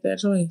have to make that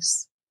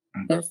choice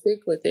and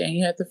stick with it. And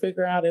you have to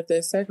figure out if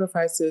that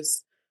sacrifice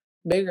is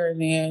bigger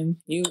than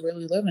you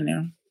really living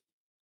there.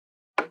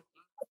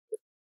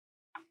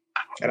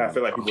 And I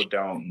feel like people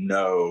don't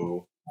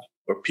know,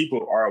 or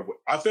people are.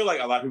 I feel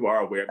like a lot of people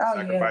are aware of the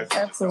sacrifice. Yeah,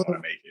 but just don't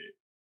want to make it.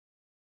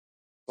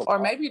 Or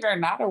maybe they're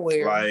not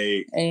aware,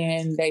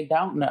 and they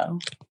don't know.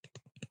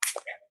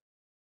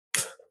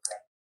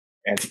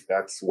 And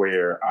that's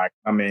where I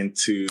come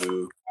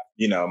into,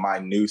 my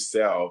new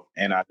self,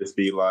 and I just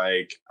be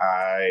like,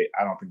 I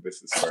don't think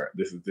this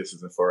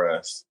isn't for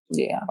us.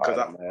 Yeah, because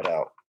I'm that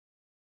out.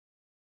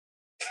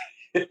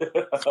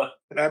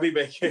 I be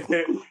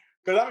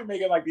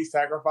making like these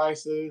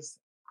sacrifices,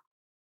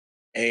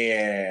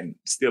 and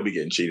still be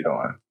getting cheated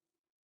on.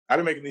 I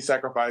be making these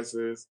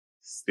sacrifices,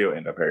 still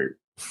end up hurt.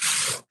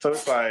 So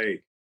it's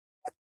like,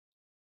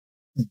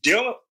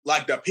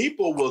 the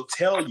people will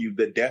tell you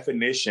the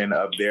definition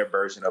of their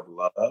version of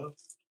love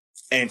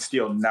and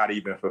still not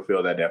even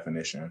fulfill that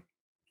definition.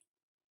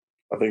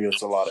 I think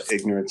it's a lot of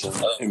ignorance and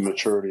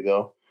immaturity,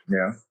 though.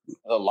 Yeah.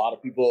 A lot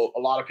of people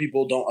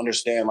don't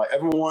understand. Like,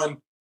 everyone,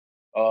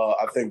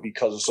 I think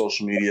because of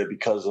social media,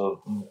 because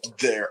of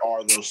there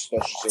are those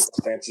special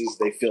circumstances,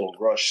 they feel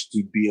rushed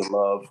to be in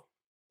love,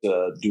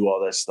 to do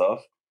all that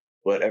stuff.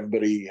 But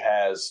everybody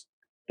has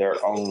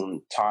their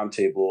own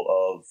timetable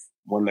of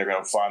when they're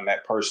going to find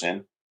that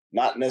person,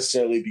 not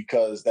necessarily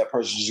because that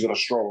person's just going to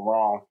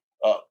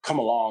come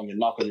along and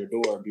knock on your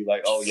door and be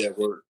like, oh yeah,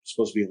 we're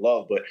supposed to be in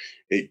love. But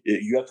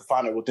you have to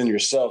find it within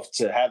yourself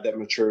to have that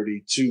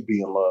maturity to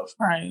be in love.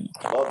 Right.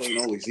 Love ain't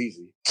always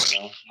easy.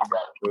 You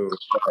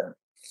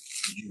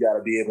got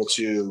to be able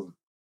to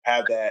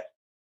have that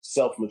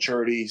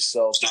self-maturity,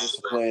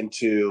 self-discipline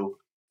to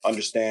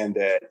understand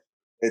that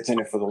it's in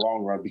it for the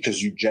long run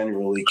because you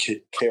genuinely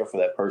care for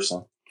that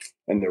person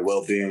and their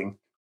well-being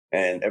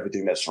and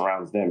everything that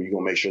surrounds them. You're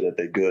going to make sure that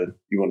they're good.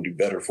 You want to do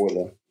better for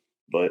them.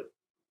 But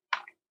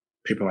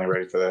people ain't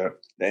ready for that.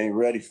 They ain't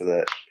ready for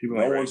that.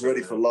 No one's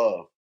ready for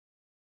love.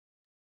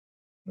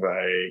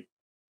 Like,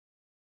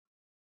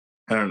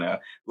 I don't know.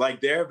 Like,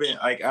 there have been,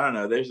 like, I don't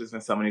know. There's just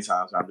been so many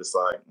times where I'm just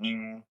like,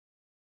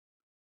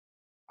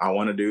 I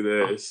want to do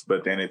this.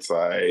 But then it's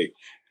like,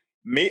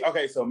 the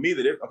difference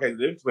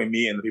between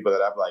me and the people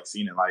that I've, like,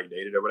 seen and, like,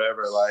 dated or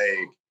whatever,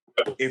 like,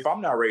 if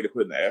I'm not ready to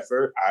put in the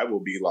effort, I will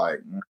be like,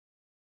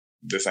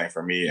 this ain't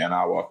for me, and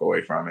I'll walk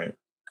away from it.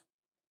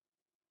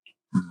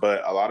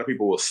 But a lot of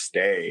people will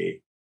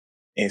stay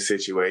in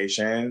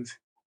situations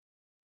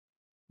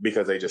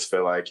because they just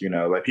feel like,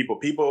 like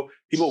people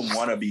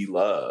want to be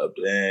loved,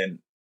 and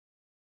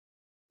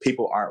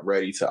people aren't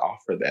ready to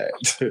offer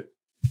that.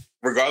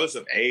 regardless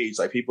of age,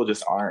 like people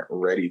just aren't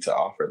ready to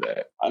offer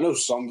that. I know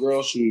some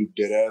girls who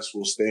deadass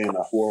will stay in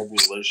a horrible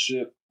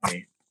relationship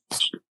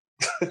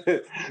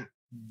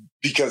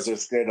because they're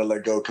scared to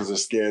let go because they're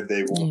scared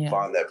they won't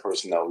find that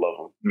person that'll love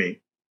them.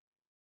 Me.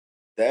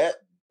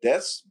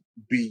 That's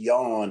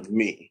beyond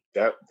me.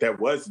 That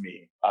was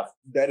me.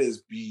 That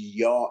is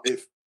beyond.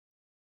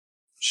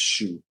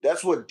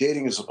 That's what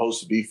dating is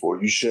supposed to be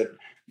for.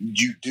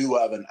 You do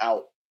have an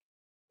out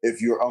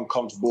if you're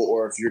uncomfortable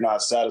or if you're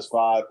not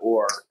satisfied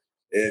or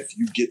if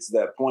you get to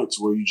that point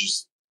where you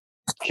just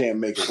can't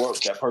make it work.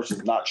 That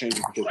person's not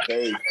changing because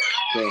they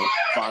can't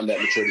find that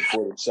maturity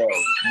for themselves.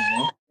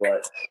 Mm-hmm.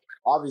 But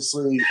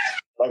obviously,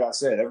 like I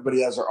said,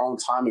 everybody has their own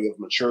timing of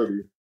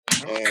maturity.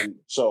 And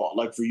so,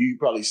 like for you, you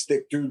probably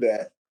stick through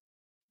that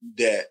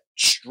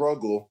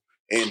struggle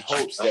in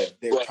hopes that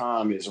their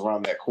time is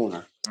around that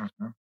corner.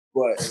 Mm-hmm.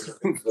 But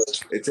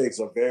it takes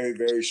a very,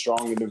 very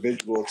strong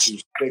individual to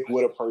stick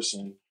with a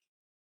person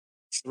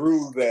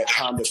through that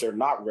time that they're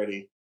not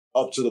ready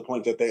up to the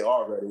point that they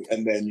are ready.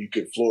 And then you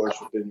could flourish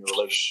within your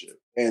relationship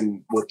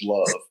and with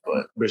love.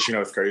 But you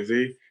know, it's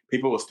crazy.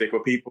 People will stick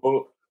with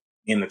people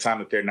in the time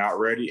that they're not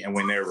ready. And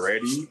when they're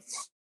ready,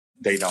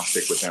 they don't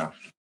stick with them.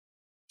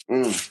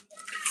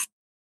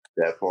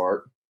 That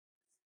part.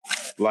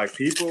 Like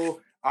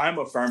people, I'm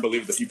a firm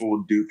believer that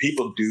people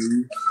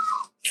do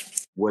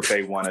what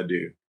they want to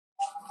do.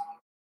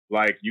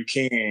 Like you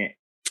can't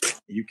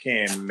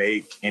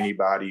make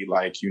anybody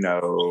like, you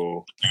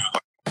know,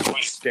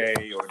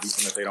 stay or do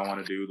something that they don't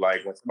want to do.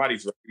 Like when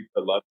somebody's ready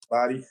to love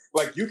somebody,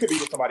 like you could be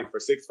with somebody for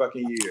 6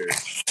 fucking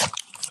years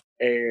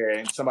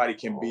and somebody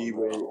can be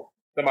with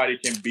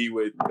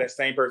that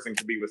same person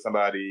can be with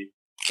somebody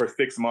for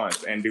 6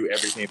 months and do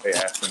everything they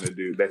asked them to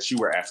do that you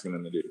were asking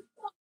them to do.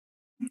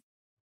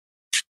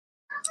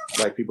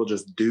 Like people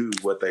just do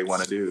what they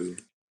want to do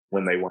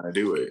when they want to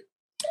do it.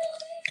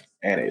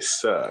 And it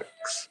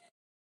sucks.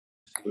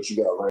 What you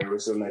got, right?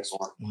 What's the next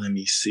one? Let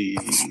me see.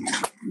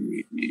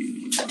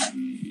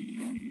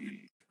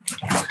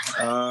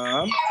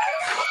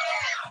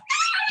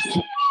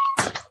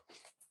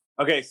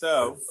 Okay,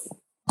 so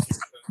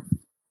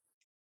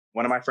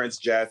one of my friends,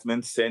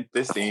 Jasmine, sent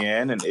this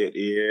in, and it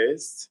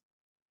is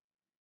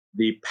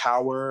the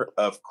power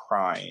of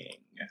crying.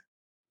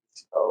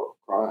 Oh,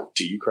 crying.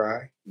 Do you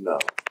cry? No.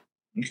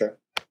 Okay.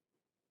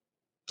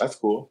 That's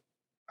cool.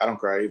 I don't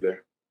cry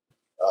either.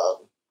 I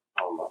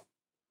don't know.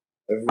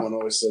 Everyone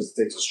always says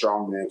it takes a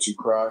strong man to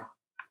cry.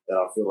 And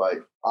I feel like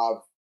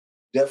I've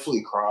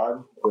definitely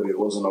cried, but it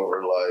wasn't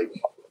over like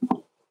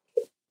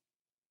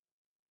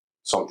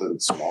something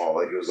small.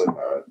 Like it was like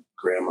my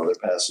grandmother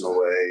passing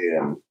away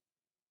and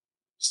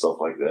stuff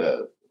like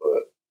that.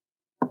 But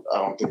I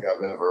don't think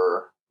I've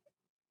ever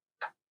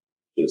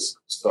just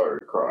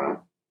started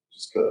crying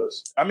just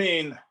because. I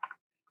mean,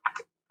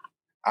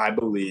 I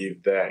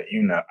believe that,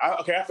 you know,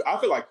 I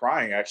feel like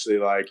crying actually,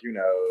 like, you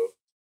know,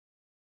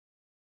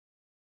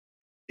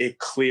 it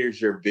clears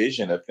your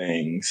vision of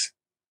things.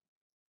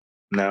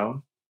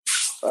 No?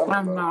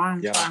 I'm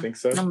not. Yeah, I think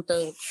so. I'm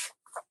good.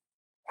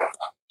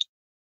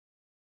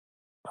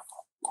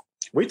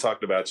 We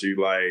talked about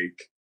you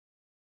like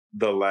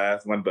the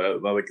last one,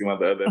 one of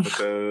the other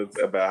episodes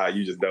about how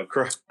you just don't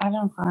cry. I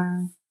don't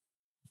cry.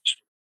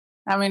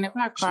 I mean, if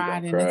I cry,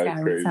 then it's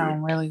gotta be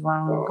something really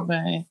wrong.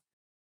 But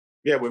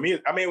yeah, with me,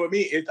 I feel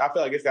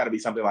like it's got to be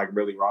something like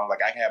really wrong.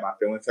 Like I can have my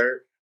feelings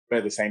hurt, but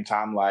at the same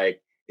time,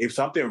 like if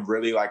something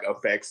really like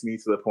affects me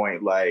to the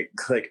point like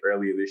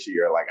earlier this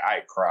year, like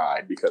I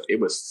cried because it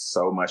was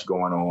so much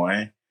going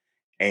on,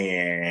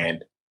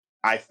 and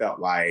I felt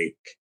like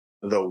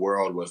the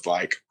world was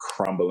like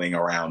crumbling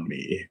around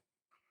me.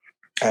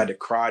 I had to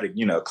cry to,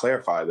 you know,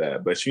 clarify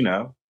that, but you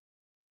know,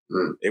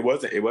 it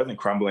wasn't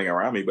crumbling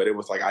around me, but it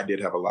was like I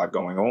did have a lot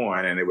going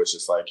on, and it was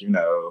just like, you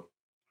know,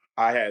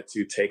 I had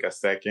to take a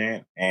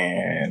second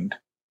and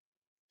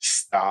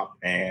stop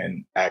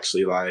and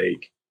actually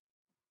like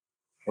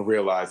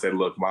realize that,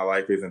 look, my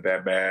life isn't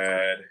that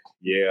bad.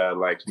 Yeah,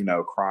 like, you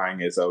know,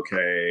 crying is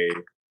okay.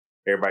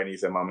 Everybody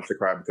needs their moments to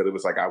cry, because it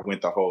was like I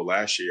went the whole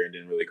last year and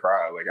didn't really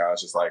cry. Like I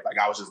was just like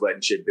I was just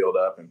letting shit build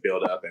up and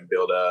build up and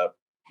build up.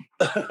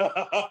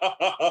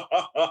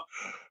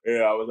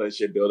 Yeah, I was letting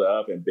shit build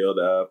up and build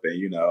up, and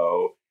you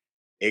know,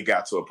 it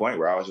got to a point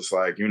where I was just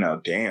like, you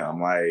know,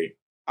 damn, like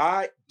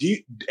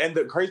and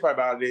the crazy part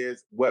about it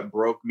is what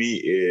broke me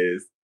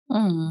is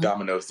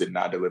Domino's did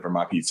not deliver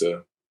my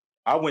pizza.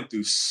 I went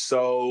through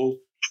so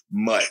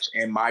much,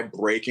 and my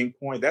breaking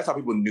point, that's how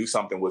people knew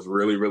something was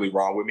really, really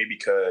wrong with me,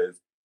 because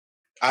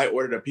I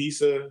ordered a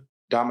pizza,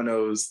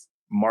 Domino's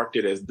marked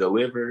it as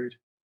delivered,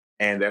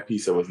 and that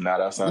pizza was not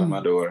outside of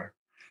my door.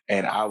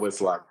 And I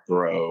was like,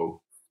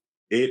 bro,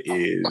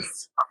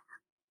 this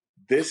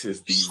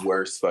is the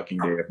worst fucking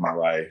day of my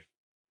life.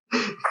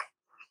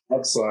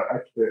 I'm sorry, I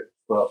can't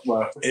stop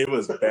laughing. It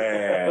was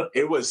bad.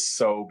 It was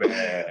so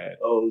bad.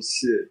 Oh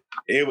shit.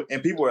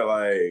 And people were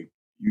like,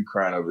 you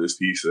crying over this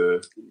pizza?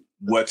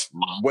 What's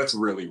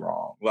really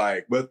wrong?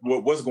 Like,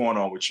 what's going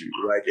on with you?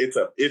 Like, it's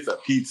a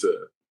pizza.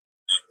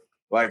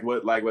 Like,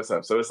 what's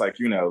up? So it's like,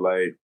 you know,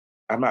 like,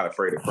 I'm not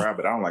afraid to cry,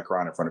 but I don't like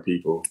crying in front of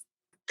people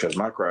because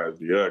my cries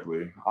be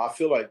ugly. I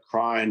feel like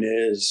crying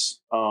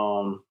is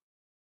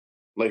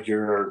like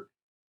your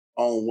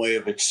own way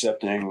of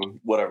accepting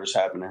whatever's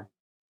happening.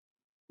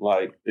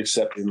 Like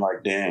accepting,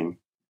 like, dang,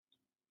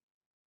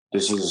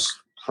 this is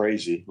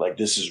crazy. Like,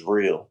 this is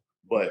real.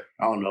 But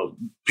I don't know.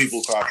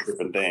 People cry for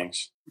different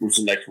things. What's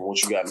the next one?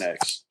 What you got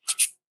next?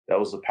 That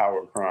was the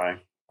power of crying.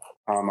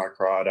 Time I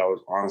cried, I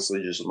was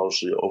honestly just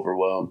emotionally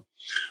overwhelmed.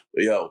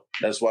 But yo,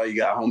 that's why you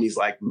got homies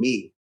like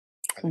me.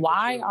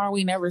 Why are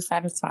we never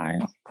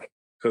satisfied?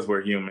 Because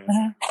we're human.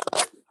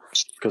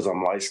 Because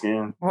I'm light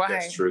skinned. Right.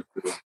 That's true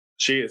too.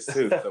 She is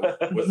too. So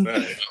what's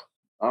that?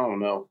 I don't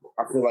know.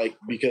 I feel like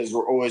because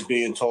we're always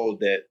being told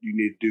that you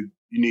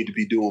need to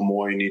be doing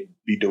more, you need to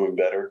be doing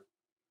better.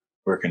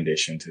 We're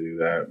conditioned to do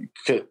that.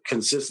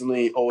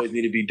 Consistently always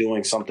need to be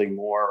doing something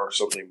more or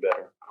something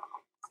better.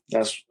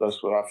 That's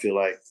what I feel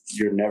like.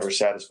 You're never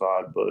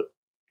satisfied, but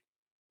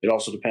it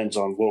also depends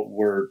on what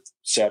we're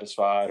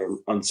satisfied or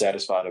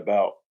unsatisfied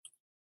about.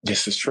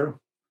 This is true.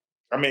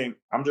 I mean,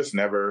 I just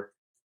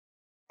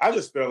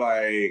feel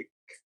like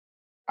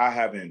I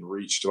haven't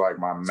reached like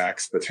my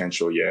max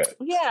potential yet.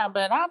 Yeah,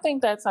 but I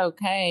think that's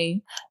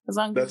okay. As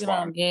long as you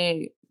don't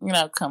get,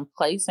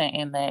 complacent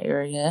in that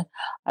area.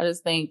 I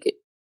just think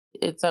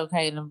it's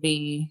okay to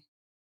be,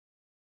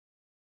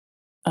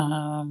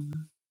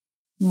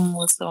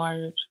 what's the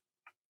word?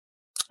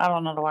 I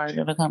don't know the word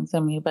that'll come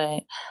to me,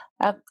 but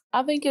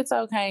I think it's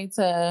okay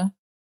to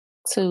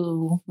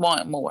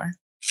want more.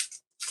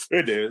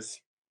 It is.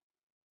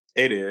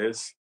 I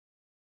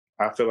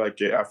feel like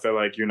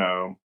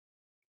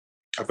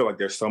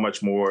there's so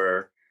much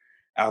more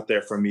out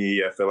there for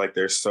me. I feel like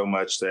there's so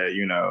much that,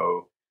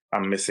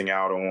 I'm missing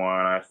out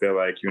on. I feel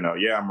like,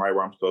 yeah, I'm right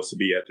where I'm supposed to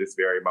be at this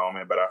very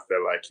moment, but I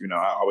feel like,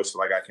 I always feel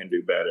like I can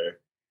do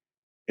better.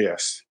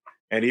 Yes.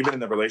 And even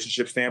in the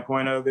relationship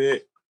standpoint of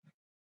it,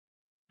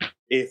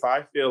 if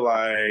I feel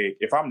like,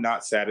 if I'm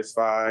not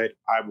satisfied,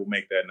 I will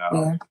make that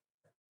known.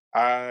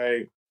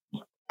 Yeah.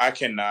 I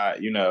cannot,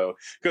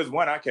 because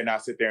one, I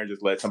cannot sit there and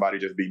just let somebody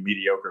just be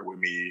mediocre with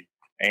me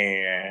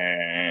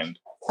and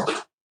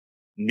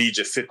me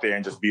just sit there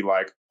and just be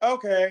like,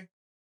 okay,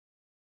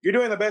 you're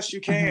doing the best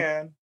you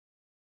can. Mm-hmm.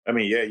 I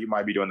mean, yeah, you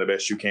might be doing the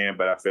best you can,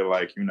 but I feel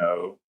like,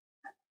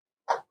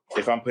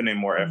 if I'm putting in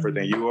more effort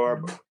than you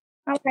are.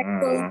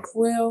 Okay,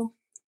 well,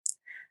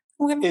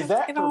 I'm going to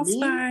have to get off,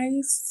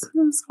 guys.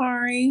 I'm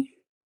sorry.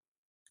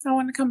 I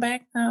want to come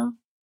back, though.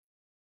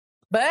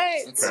 But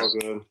it's all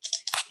good.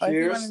 If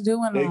you want to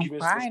do it on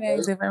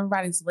Fridays, if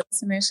everybody's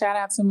listening, shout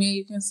out to me.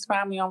 You can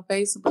find me on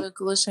Facebook,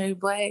 LaShae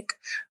Black.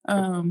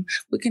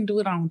 We can do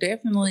it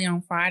definitely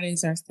on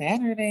Fridays or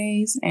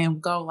Saturdays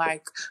and go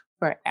like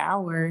for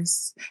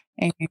hours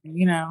and,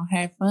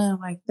 have fun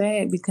like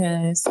that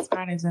because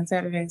Fridays and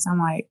Saturdays, I'm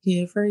like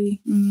kid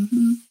free.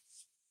 Mm-hmm.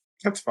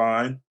 That's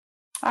fine.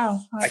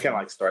 Oh, okay. I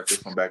can start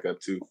this one back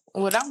up too.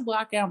 Well, don't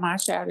block out my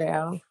shout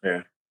out.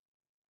 Yeah.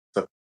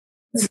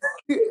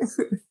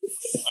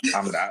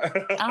 I'm not.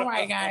 All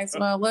right, guys.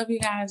 Well, love you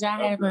guys.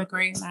 Y'all have a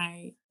great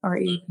night or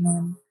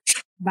evening.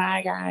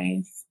 Bye,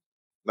 guys.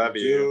 Love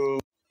you.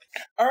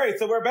 All right,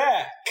 so we're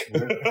back.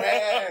 That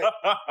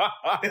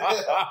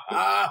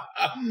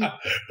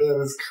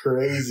is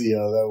crazy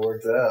how that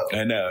worked out.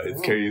 I know,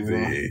 it's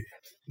crazy.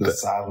 The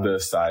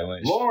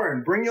silence.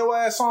 Lauren, bring your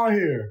ass on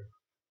here.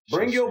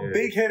 Bring your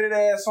big-headed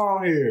ass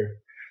on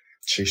here.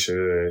 She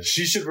should.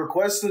 She should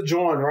request to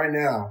join right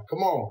now.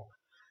 Come on.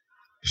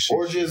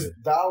 Or just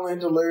dial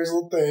into Larry's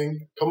little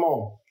thing. Come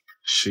on.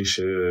 She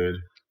should.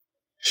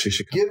 She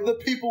should give the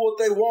people what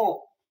they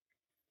want.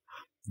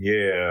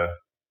 Yeah.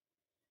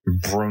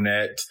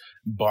 Brunette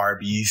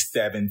Barbie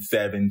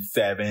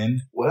 777.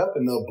 What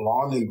happened to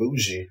Blonde and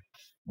Bougie?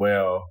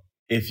 Well,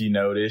 if you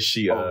notice,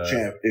 she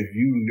champ, if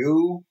you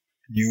knew,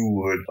 you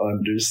would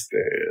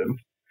understand.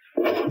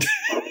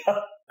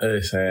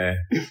 Listen,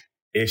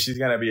 if she's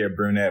gonna be a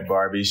brunette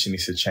Barbie, she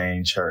needs to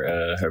change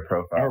her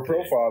profile. Her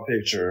profile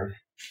picture.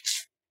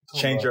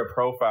 Change your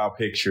profile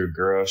picture,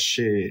 girl.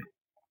 Shit.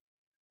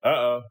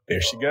 Uh-oh.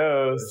 There she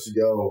goes. Let's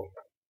go.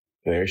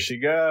 There she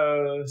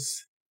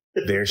goes.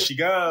 There she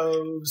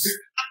goes.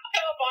 I'll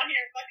come up on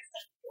here and fucking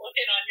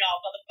looking on y'all,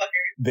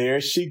 motherfuckers.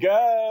 There she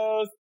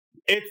goes.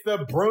 It's the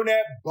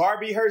brunette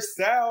Barbie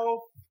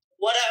herself.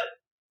 What up?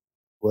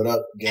 What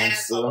up,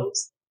 gangsta?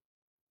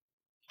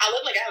 I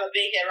look like I have a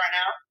big head right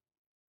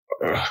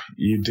now.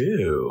 You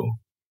do.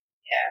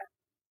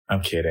 Yeah.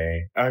 I'm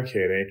kidding.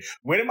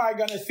 When am I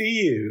gonna see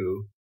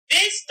you?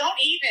 Bitch, don't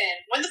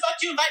even. When the fuck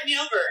do you invite me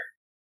over?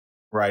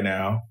 Right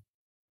now.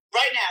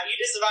 Right now. You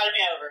just invited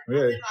me over.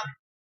 Yeah.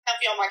 Have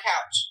you on my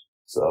couch.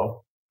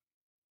 So?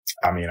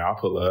 I mean, I'll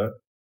pull up.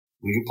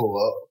 We can pull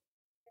up.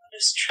 A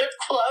strip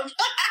club.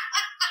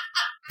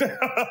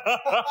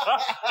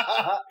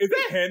 Is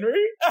that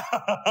Henry?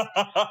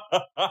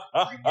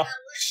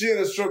 She in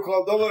a strip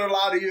club. Don't let her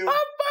lie to you. I'm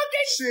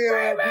fucking She in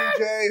her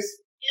PJs.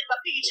 In my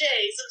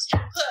PJs. A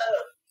strip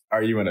club.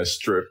 Are you in a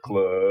strip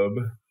club?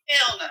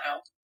 Hell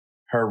no.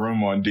 Her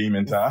room on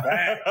demon time.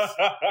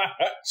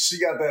 She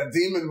got that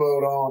demon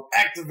mode on,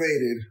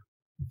 activated.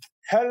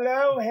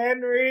 Hello,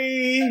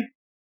 Henry.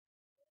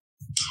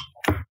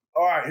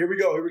 All right, here we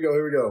go. We're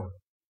going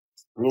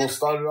to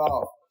start it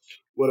off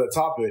with a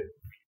topic.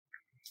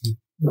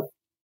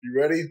 You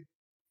ready?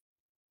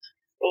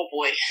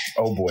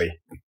 Oh boy.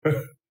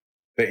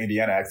 The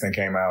Indiana accent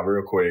came out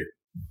real quick.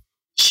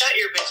 Shut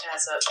your bitch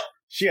ass up.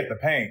 She at the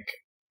pink.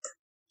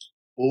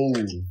 Ooh.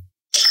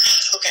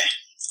 Okay.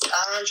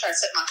 I'm trying to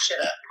set my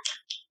shit up.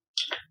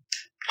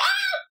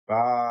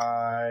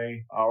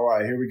 Bye. All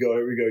right, here we go.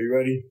 You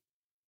ready?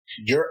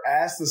 You're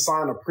asked to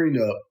sign a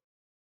prenup.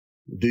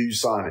 Do you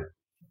sign it?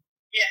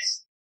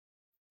 Yes.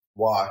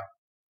 Why?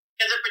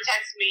 Because it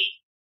protects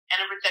me and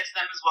it protects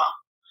them as well.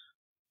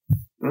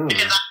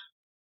 Because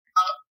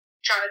I'm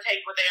trying to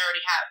take what they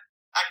already have.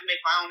 I can make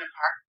my own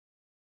empire.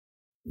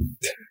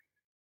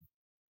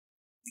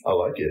 I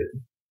like it.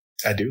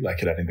 I do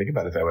like it. I didn't think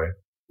about it that way.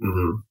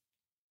 Mm-hmm.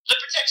 It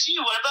protects you.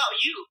 What about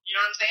you? You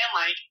know what I'm saying?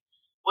 Like,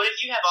 what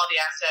if you have all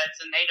the assets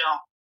and they don't?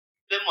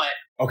 Then what?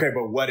 Okay,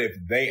 but what if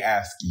they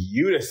ask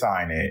you to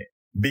sign it?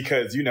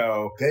 Because, you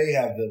know... They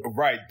have the...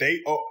 Right.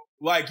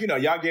 Like, you know,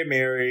 y'all get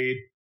married.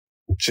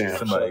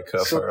 Somebody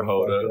cuff her.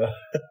 Hold up.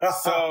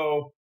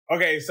 So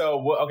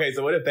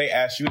what if they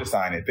ask you to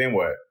sign it? Then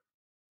what?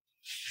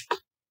 I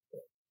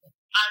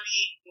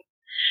mean...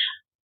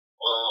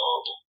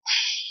 Well...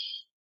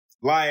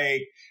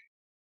 Like,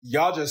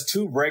 y'all just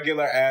two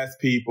regular ass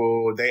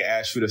people. They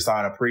ask you to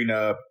sign a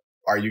prenup.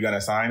 Are you going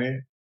to sign it?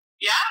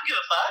 Yeah, I don't give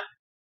a fuck.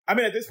 I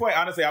mean, at this point,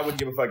 honestly, I wouldn't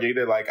give a fuck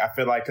either. Like, I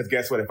feel like, because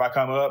guess what? If I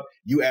come up,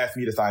 you ask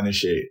me to sign this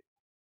shit.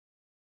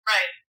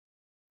 Right.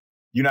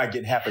 You're not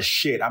getting half a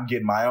shit. I'm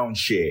getting my own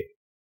shit.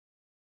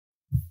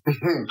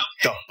 Okay.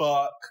 The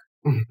fuck?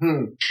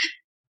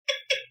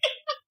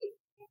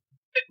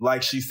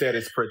 Like she said,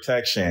 it's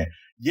protection.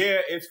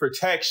 Yeah, it's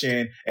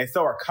protection, and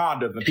so are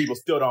condoms, and people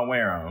still don't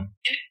wear them.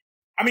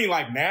 I mean,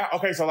 like now,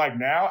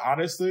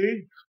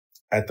 honestly,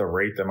 at the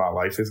rate that my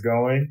life is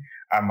going,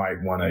 I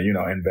might want to, you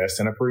know, invest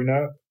in a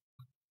prenup.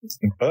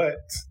 But,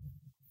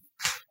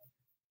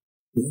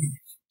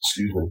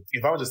 excuse me,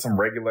 if I was just some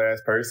regular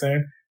ass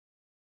person,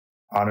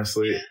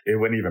 honestly, it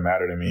wouldn't even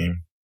matter to me.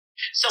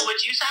 So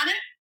would you sign it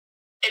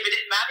if it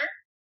didn't matter?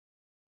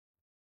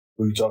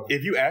 Who you talking?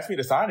 If you asked me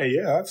to sign it,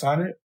 yeah, I'd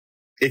sign it.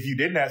 If you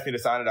didn't ask me to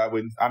sign it, I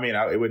wouldn't. I mean,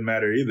 it wouldn't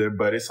matter either.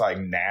 But it's like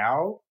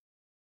now,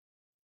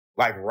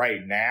 like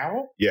right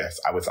now, yes,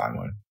 I would sign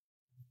one.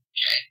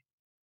 Okay.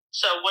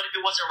 So what if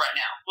it wasn't right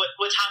now?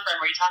 What time frame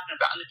are you talking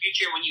about? In the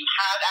future when you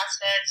have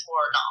assets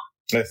or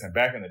not? Listen,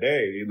 back in the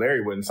day,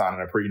 Larry wouldn't sign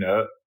a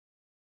prenup.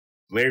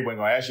 Larry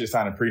wasn't going to ask you to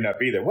sign a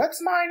prenup either. What's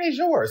mine is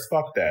yours.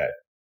 Fuck that.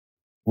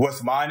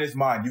 What's mine is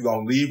mine. You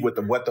going to leave with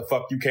what the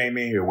fuck you came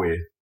in here with.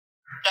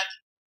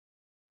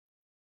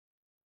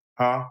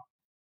 Huh?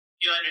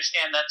 You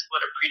understand that's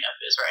what a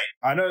prenup is,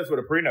 right? I know that's what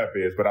a prenup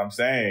is, but I'm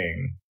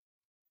saying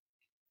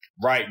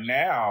right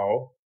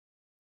now,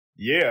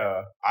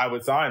 yeah, I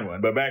would sign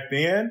one. But back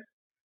then...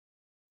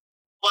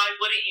 Why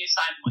wouldn't you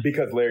sign one?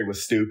 Because Larry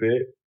was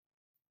stupid.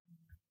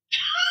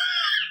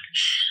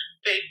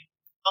 Babe,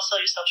 I'll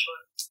sell yourself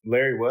short.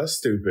 Larry was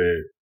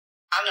stupid.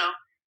 I know.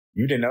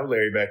 You didn't know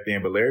Larry back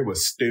then, but Larry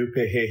was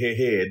stupid.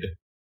 Larry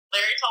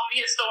told me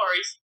his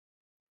stories.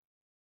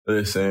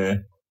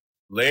 Listen,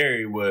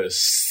 Larry was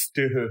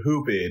stupid.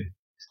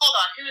 Hold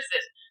on, who is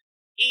this?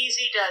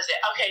 Easy does it.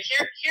 Okay,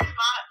 here's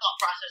my thought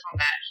process on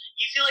that.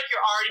 You feel like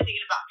you're already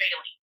thinking about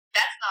failing.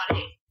 That's not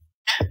it.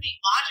 That's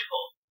being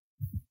logical.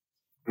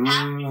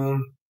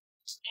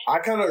 I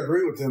kind of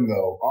agree with him,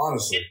 though,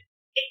 honestly.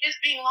 It is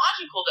being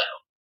logical, though.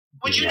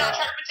 Would you not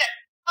try to protect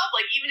yourself?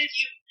 Like, even if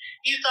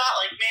you thought,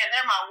 like, man,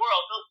 they're my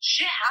world, but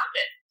shit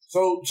happened.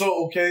 So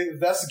okay, if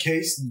that's the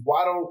case,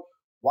 why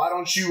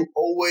don't you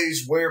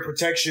always wear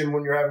protection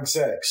when you're having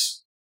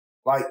sex?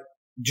 Like,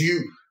 do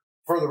you,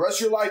 for the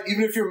rest of your life,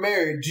 even if you're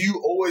married, do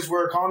you always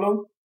wear a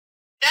condom?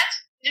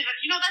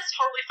 That's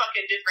totally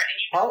fucking different, and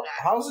you know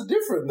that. How's it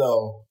different,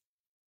 though?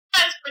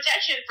 Because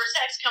protection for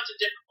sex comes in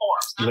different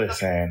forms.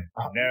 Listen,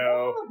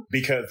 no,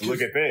 because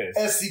look at this.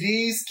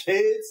 STDs,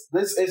 kids,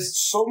 this is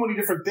so many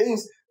different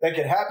things that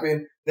can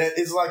happen that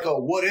it's like a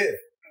what if.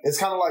 It's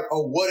kind of like a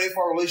what if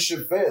our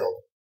relationship failed.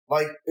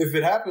 Like, if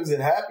it happens,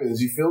 it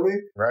happens. You feel me?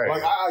 Right.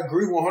 Like, I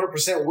agree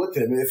 100% with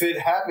him. If it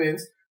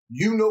happens,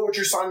 you know what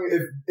you're signing.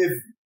 If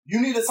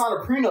you need to sign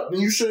a prenup,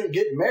 then you shouldn't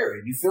get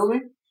married. You feel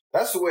me?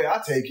 That's the way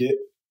I take it.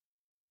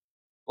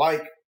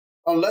 Like,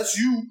 unless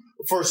you,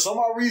 for some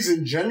odd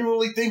reason,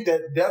 genuinely think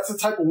that that's the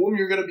type of woman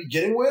you're going to be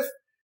getting with,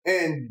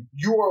 and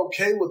you are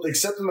okay with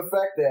accepting the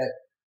fact that,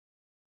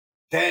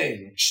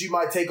 dang, she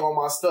might take all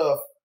my stuff,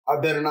 I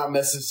better not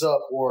mess this up,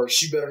 or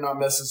she better not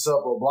mess this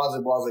up, or blah,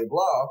 blah, blah,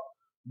 blah.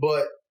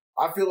 But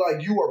I feel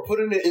like you are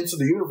putting it into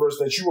the universe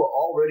that you are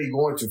already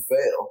going to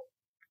fail.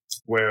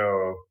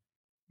 Well,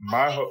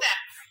 my whole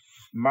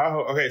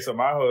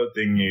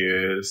thing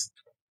is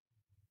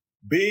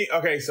being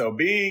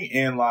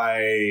in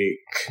like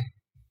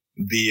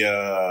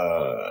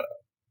the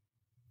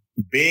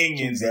being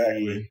in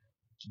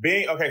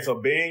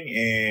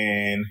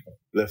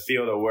the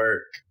field of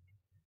work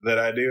that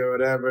I do or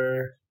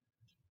whatever,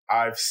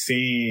 I've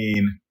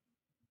seen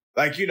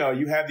like, you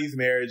have these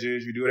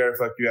marriages, you do whatever the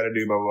fuck you gotta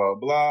do, blah, blah,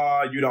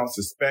 blah. You don't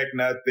suspect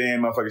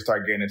nothing. Motherfuckers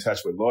start getting in touch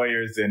with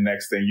lawyers. And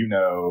next thing you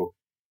know,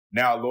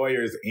 now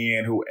lawyers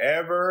in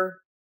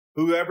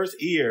whoever's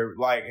ear,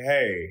 like,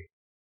 hey,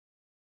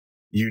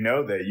 you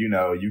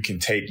can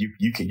take,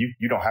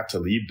 you don't have to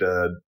leave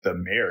the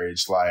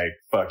marriage like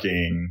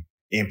fucking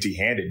empty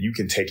handed. You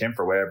can take him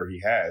for whatever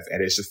he has.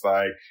 And it's just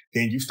like,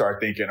 then you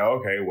start thinking,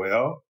 okay,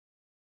 well,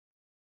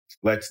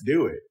 let's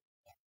do it.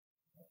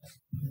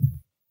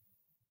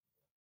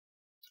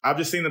 I've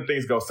just seen them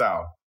things go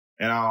south,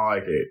 and I don't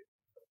like it.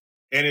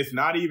 And it's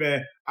not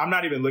even, I'm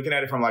not even looking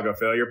at it from like a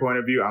failure point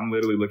of view. I'm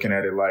literally looking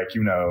at it like,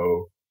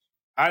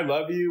 I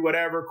love you,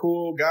 whatever,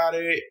 cool, got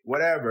it,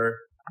 whatever.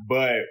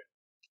 But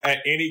at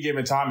any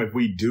given time, if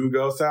we do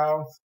go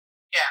south,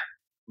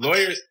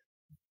 lawyers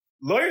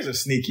are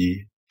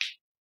sneaky.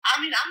 I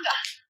mean, I'm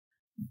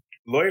not.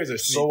 Lawyers are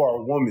sneaky. So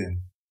are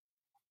women.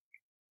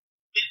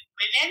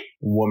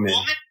 Women?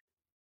 Women.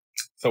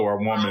 So are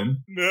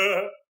women.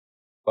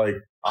 Like,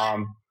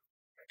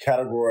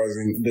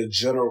 categorizing the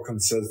general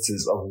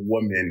consensus of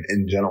women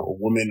in general.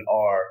 Women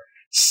are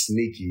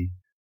sneaky,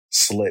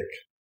 slick.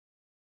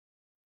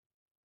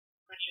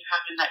 When you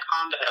having that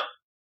combo?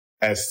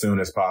 As soon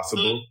as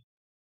possible.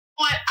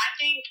 What I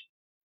think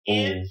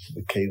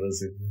the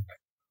Kayla's in.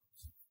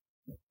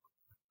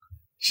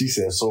 She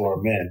said, so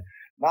are men.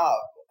 Nah,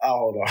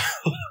 hold on.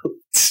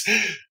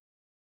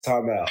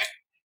 Time out.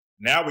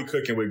 Now we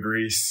cooking with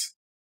grease.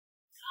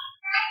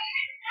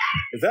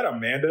 Is that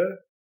Amanda?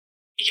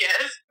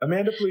 Yes.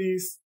 Amanda,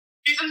 please.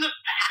 She's in the back.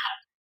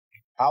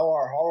 How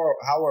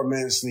are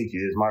men sneaky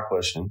is my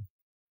question.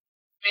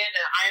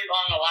 Amanda, I'm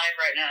on the live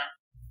right now.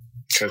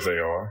 Because they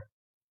are.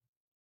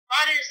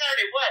 Friday or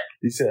Saturday, what?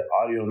 He said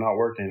audio not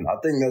working. I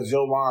think that's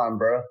your line,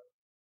 bro.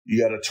 You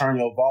got to turn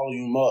your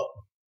volume up.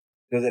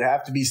 Does it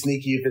have to be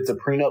sneaky if it's a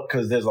prenup?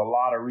 Because there's a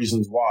lot of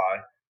reasons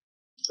why.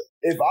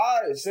 If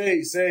I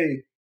say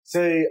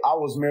I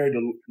was married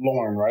to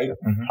Lauren, right?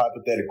 Mm-hmm.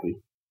 Hypothetically.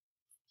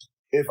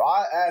 If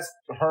I asked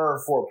her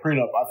for a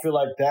prenup, I feel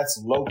like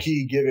that's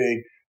low-key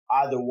giving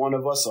either one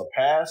of us a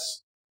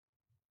pass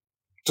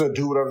to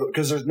do whatever,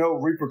 because there's no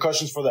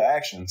repercussions for the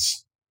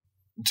actions.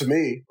 To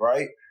me,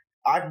 right?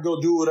 I can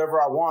go do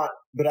whatever I want,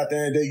 but at the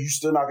end of the day, you're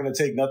still not going to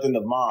take nothing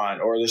of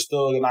mine, or there's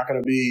still not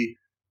going to be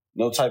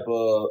no type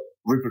of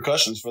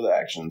repercussions for the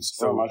actions.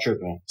 So am I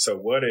tripping? So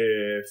what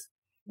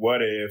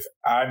if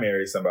I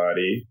marry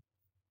somebody?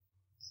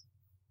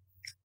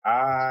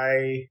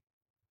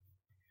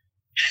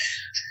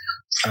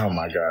 Oh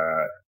my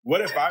God.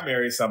 What if I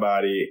marry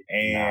somebody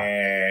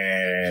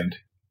and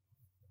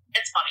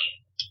it's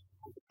funny,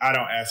 I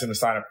don't ask them to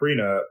sign a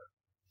prenup?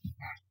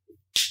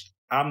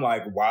 I'm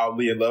like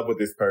wildly in love with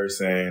this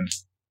person.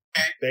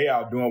 They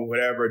out doing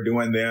whatever,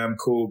 doing them,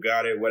 cool,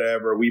 got it,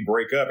 whatever. We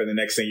break up, and the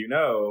next thing you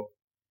know,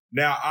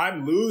 now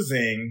I'm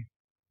losing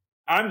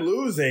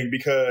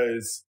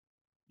because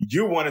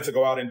you wanted to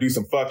go out and do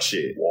some fuck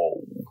shit.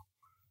 Whoa.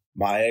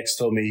 My ex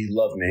told me he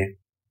loved me,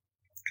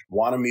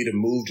 wanted me to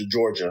move to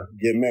Georgia,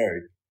 get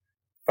married.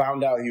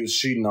 Found out he was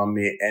cheating on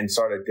me and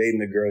started dating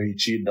the girl he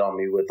cheated on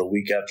me with a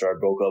week after I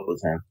broke up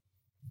with him.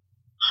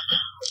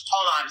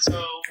 Hold on,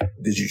 so...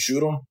 Did you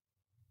shoot him?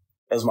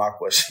 That's my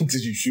question.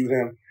 Did you shoot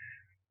him?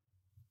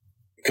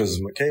 Because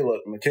Michaela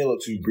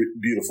too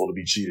beautiful to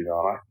be cheated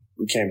on.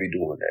 We can't be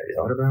doing that,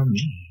 yo. What about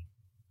me?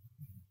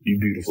 You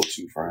beautiful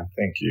too, friend.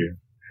 Thank you.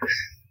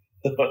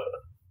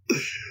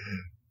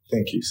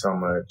 Thank you so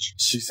much.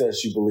 She says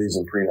she believes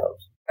in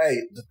prenups. Hey,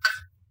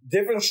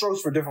 different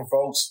strokes for different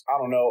folks. I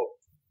don't know.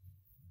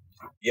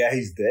 Yeah,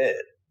 he's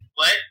dead.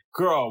 What?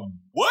 Girl,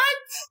 what?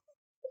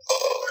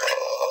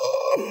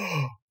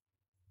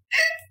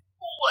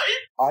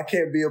 What? I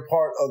can't be a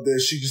part of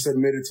this. She just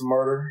admitted to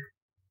murder.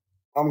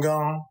 I'm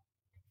gone.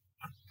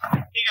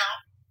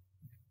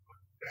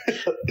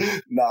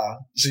 Nah,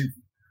 she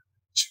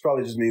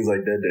probably just means like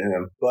dead to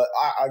him. But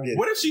I get it.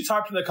 What if she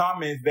typed in the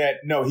comments that,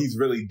 no, he's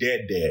really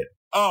dead?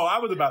 Oh, I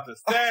was about to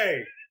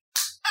say.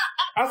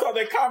 I saw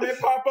that comment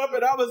pop up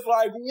and I was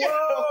like,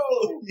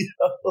 whoa,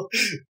 yo.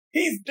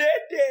 He's dead.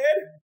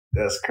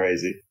 That's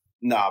crazy.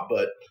 Nah,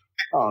 but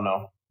I don't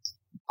know.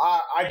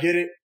 I get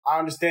it. I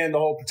understand the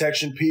whole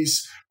protection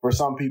piece for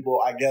some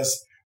people. I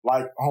guess,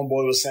 like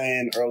Homeboy was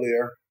saying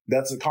earlier,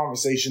 that's a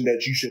conversation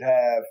that you should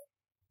have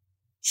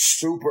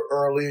super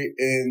early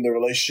in the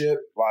relationship.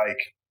 Like,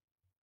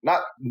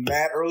 not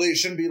mad early. It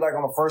shouldn't be like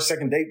on the first,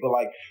 second date, but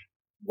like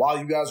while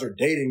you guys are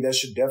dating, that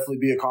should definitely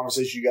be a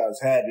conversation you guys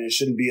had. And it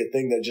shouldn't be a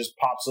thing that just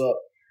pops up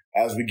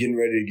as we're getting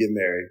ready to get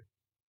married.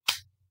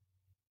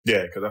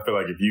 Yeah, because I feel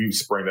like if you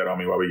spring that on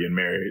me while we're getting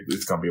married,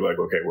 it's going to be like,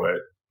 okay,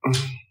 what?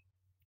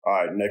 All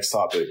right, next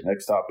topic.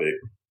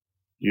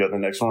 You got the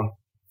next one?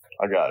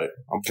 I got it.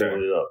 I'm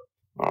pulling it up.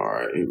 All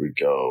right, here we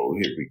go. Are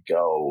you devious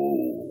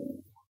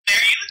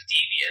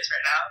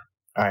right now?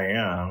 I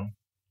am.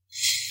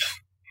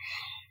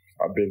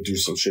 I've been through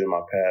some shit in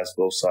my past.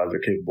 Both sides are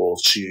capable of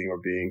cheating or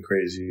being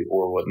crazy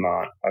or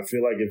whatnot. I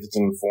feel like if it's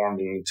an informed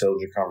and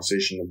intelligent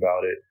conversation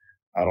about it,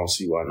 I don't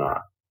see why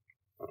not.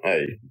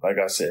 Hey, like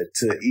I said,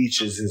 to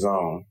each is his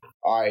own.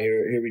 All right,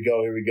 here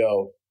we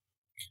go.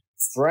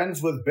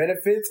 Friends with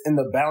benefits and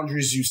the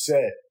boundaries you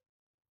set.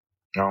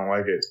 I don't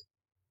like it.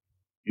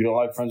 You don't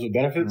like friends with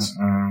benefits?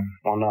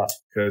 Why not?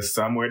 Because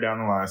somewhere down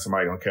the line,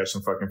 somebody gonna catch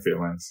some fucking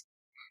feelings.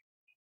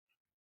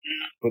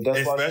 But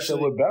that's why I said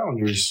with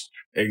boundaries.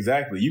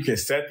 Exactly. You can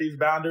set these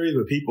boundaries,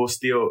 but people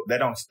still, that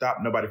don't stop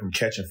nobody from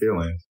catching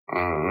feelings.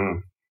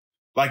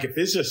 Like, if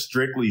it's just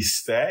strictly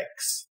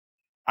sex,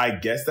 I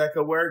guess that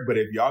could work. But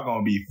if y'all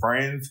gonna be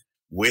friends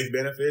with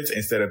benefits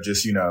instead of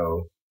just,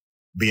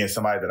 being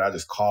somebody that I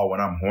just call when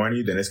I'm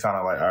horny, then it's kind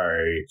of like, all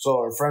right. So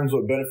are friends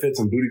with benefits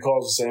and booty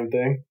calls the same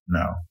thing?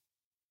 No.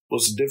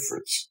 What's the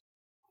difference?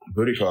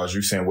 Booty calls,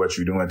 you saying what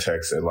you doing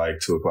text at like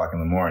 2 o'clock in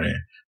the morning.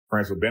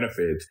 Friends with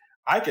benefits,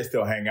 I can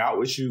still hang out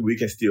with you. We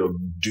can still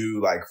do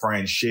like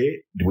friend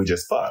shit. We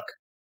just fuck.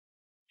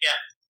 Yeah.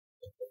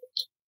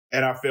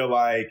 And I feel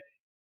like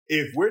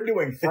if we're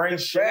doing friend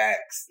shit.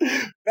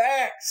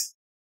 Facts.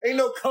 Ain't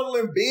no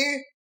cuddling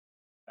big.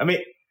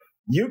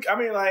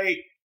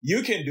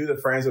 You can do the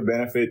friends with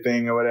benefit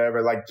thing or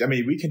whatever.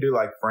 We can do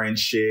like friend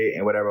shit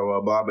and whatever,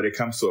 blah, blah, but it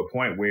comes to a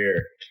point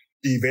where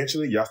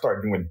eventually y'all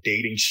start doing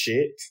dating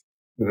shit.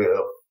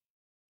 Yeah.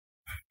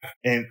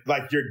 And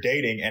like you're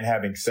dating and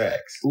having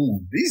sex.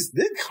 Ooh, these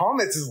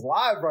comments is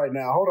live right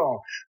now. Hold on.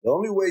 The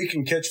only way you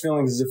can catch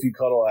feelings is if you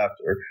cuddle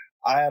after.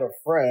 I had a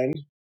friend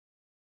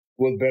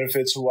with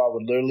benefits who I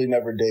would literally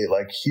never date.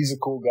 Like, he's a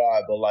cool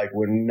guy, but like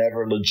we're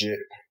never legit.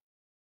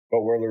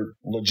 But we're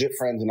legit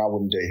friends and I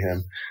wouldn't date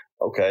him.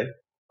 Okay.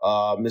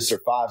 Mr.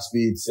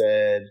 5-Speed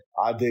said,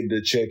 I dig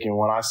the chick, and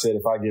when I said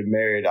if I get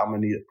married, I'm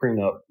going to need a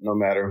prenup no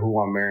matter who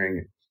I'm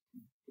marrying.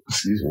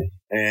 Excuse me.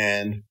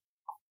 And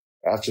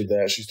after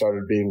that, she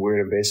started being weird,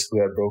 and basically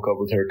I broke up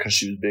with her because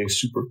she was being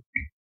super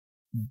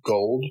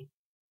gold.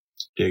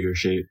 Digger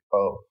shit.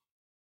 Oh.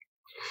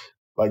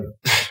 Like,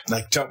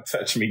 don't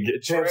touch me,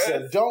 get Champ dressed.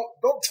 said,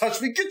 don't touch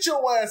me, get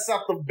your ass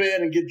out the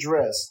bed and get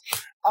dressed.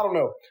 I don't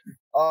know.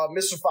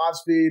 Mr.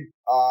 5-Speed,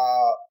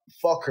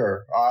 fuck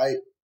her, all right?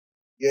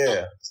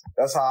 Yeah,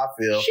 that's how I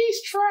feel.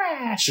 She's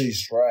trash. Leave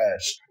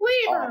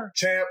her.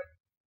 Champ,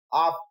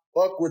 I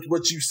fuck with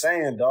what you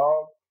saying,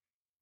 dog.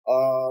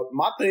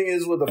 My thing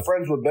is with the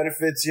friends with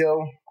benefits,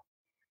 yo,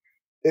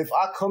 if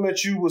I come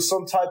at you with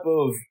some type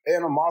of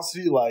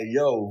animosity, like,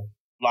 yo,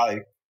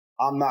 like,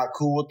 I'm not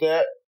cool with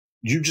that,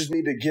 you just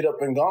need to get up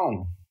and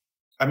go.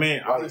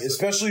 Honestly,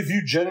 especially if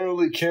you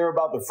genuinely care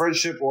about the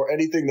friendship or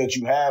anything that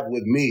you have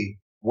with me.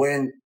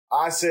 When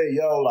I say,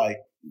 yo, like,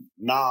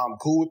 nah, I'm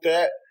cool with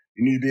that,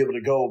 you need to be able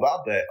to go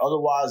about that.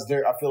 Otherwise,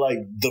 I feel like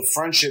the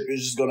friendship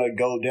is just going to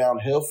go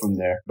downhill from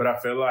there. But I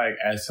feel like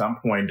at some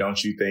point,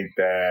 don't you think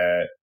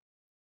that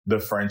the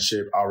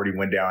friendship already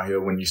went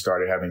downhill when you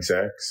started having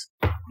sex?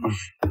 No.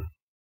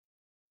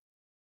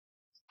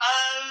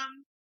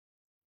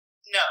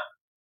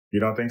 You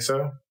don't think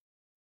so?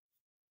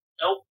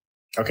 Nope.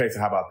 Okay, so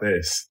how about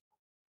this?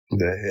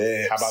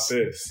 The How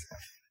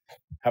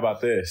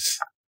about this?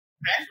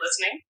 Okay,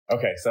 listening.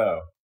 Okay,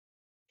 so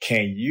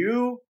can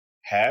you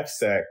have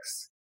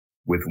sex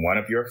with one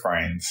of your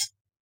friends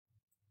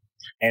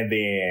and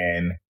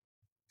then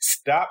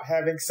stop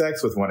having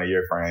sex with one of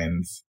your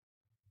friends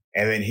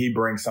and then he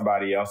brings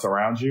somebody else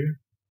around you?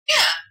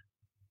 Yeah.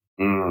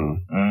 Why?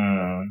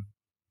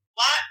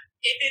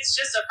 If it's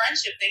just a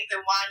friendship thing, then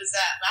why does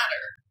that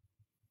matter?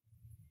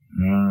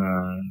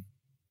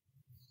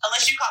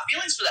 Unless you caught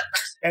feelings for that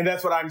person. And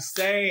that's what I'm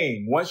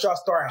saying. Once y'all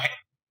start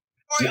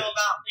Or about,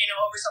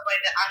 over somebody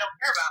that I don't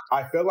care about.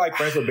 I feel like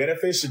friends with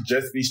benefits should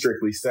just be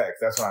strictly sex.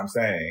 That's what I'm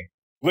saying.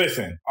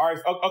 Listen. All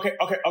right.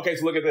 Okay.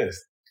 So look at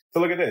this.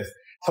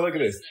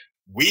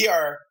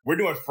 We're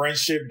doing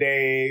friendship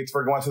dates.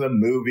 We're going to the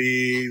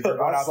movies. We're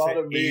going out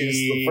to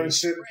eat. The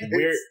friendship.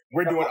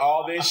 We're doing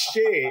all this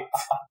shit.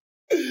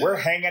 We're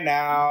hanging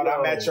out.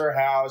 I'm at your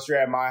house. You're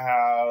at my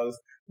house.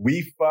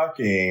 We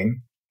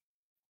fucking.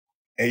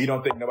 And you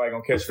don't think nobody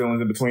gonna catch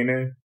feelings in between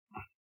then?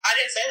 I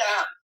didn't say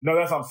that. No,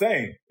 that's what I'm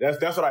saying.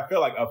 That's what I feel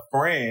like. A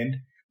friend,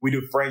 we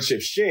do friendship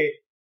shit.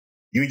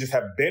 You just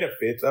have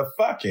benefits of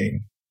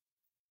fucking.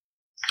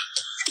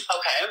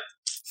 Okay.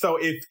 So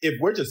if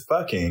we're just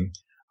fucking,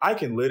 I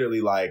can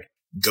literally like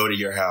go to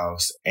your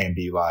house and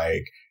be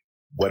like,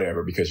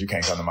 whatever, because you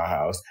can't come to my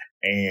house.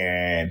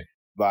 And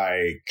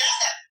like,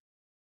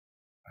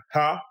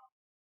 huh?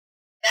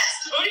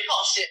 That's the booty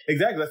call shit.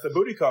 Exactly. That's the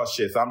booty call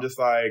shit. So I'm just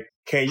like,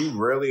 can you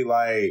really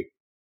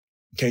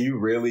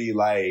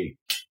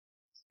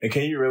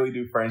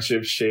do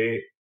friendship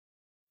shit?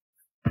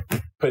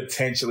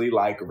 Potentially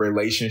like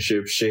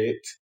relationship shit?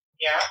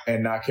 Yeah.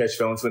 And not catch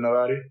feelings with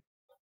nobody?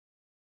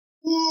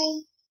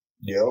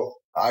 Yo,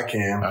 I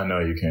can. I know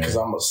you can. Because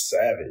I'm a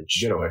savage.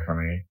 Get away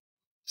from me.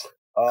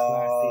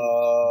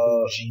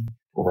 Classy,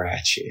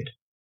 ratchet.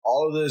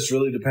 All of this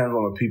really depends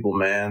on the people,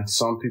 man.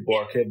 Some people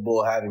are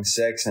capable of having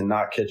sex and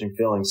not catching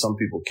feelings. Some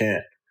people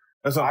can't.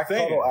 That's what I'm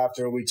saying. Cuddle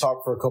after we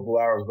talk for a couple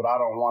hours, but I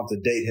don't want to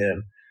date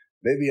him.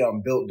 Maybe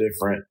I'm built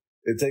different.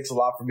 It takes a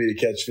lot for me to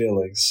catch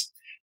feelings.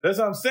 That's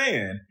what I'm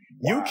saying.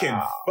 Wow. You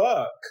can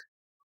fuck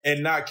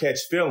and not catch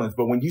feelings.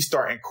 But when you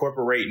start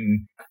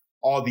incorporating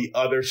all the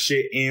other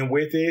shit in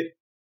with it,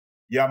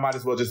 y'all might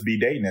as well just be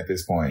dating at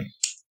this point.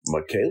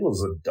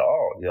 Michaela's a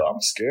dog, yo. I'm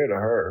scared of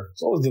her.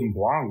 So is them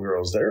blonde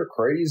girls. They're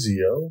crazy,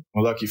 yo.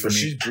 Well, lucky for me.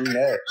 She's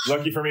brunette.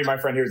 Lucky for me, my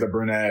friend here's a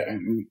brunette.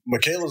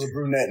 Michaela's a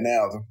brunette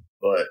now,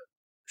 but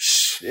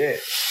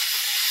shit.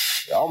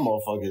 Y'all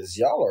motherfuckers,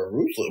 y'all are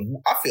ruthless.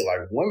 I feel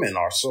like women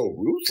are so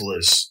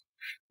ruthless.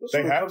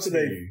 They have to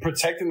be.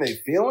 Protecting their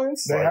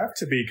feelings? They have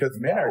to be, because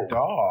men are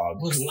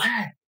dogs.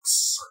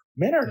 Relax.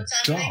 Men are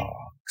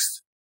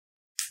dogs.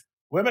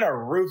 Women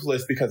are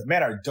ruthless because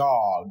men are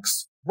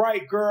dogs.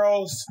 Right,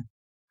 girls?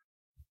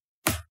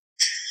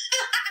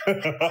 I'm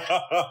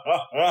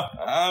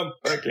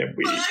fucking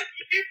weak.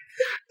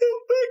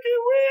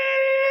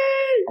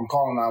 I'm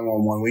calling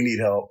 911. We need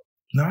help.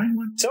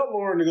 911? Tell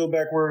Lauren to go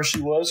back wherever she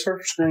was. Her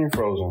screen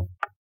frozen.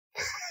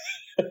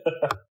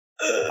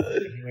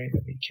 Anyway,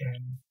 that we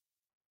can.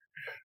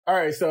 All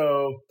right,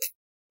 so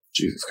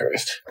Jesus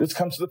Christ. This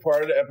comes to the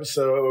part of the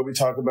episode where we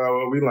talk about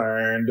what we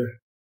learned.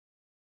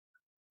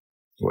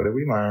 What did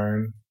we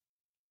learn?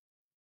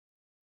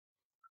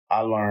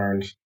 I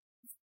learned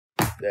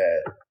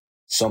that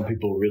some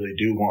people really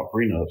do want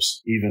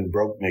prenups, even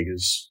broke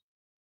niggas.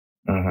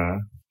 I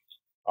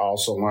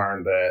also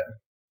learned that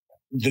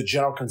the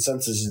general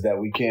consensus is that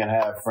we can't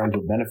have friends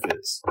with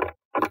benefits.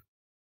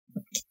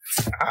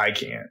 I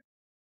can't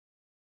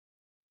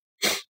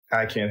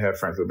have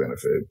friends with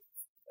benefit.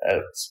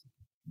 That's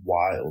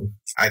wild.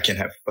 I can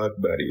have fuck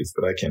buddies,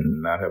 but I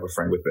cannot have a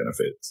friend with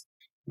benefits.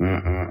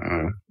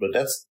 But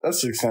that's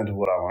the extent of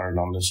what I learned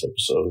on this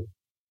episode.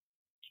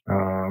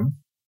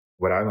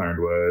 What I learned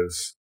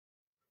was,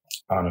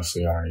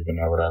 honestly, I don't even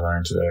know what I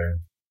learned today.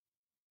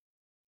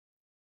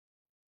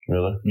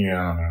 Really?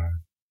 Yeah,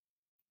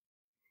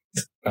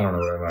 I don't know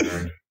what I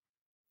learned.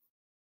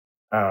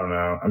 I don't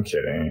know. I'm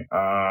kidding.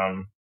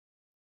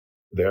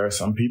 There are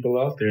some people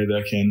out there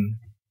that can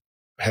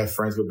have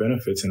friends with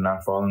benefits and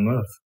not fall in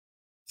love.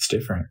 It's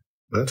different,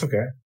 but that's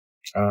okay.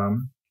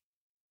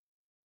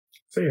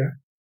 So yeah,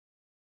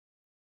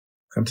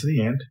 come to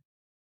the end.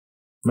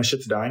 My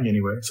shit's dying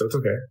anyway, so it's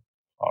okay.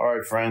 All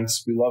right,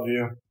 friends. We love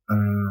you.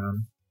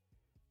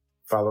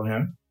 Follow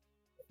him.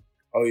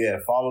 Oh, yeah.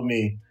 Follow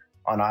me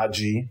on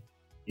IG,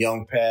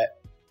 Young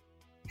Pat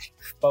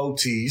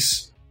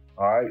Fotis.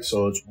 All right.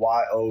 So it's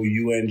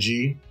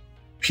YOUNGPATTTT.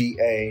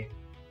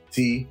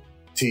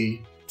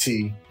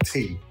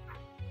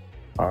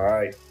 All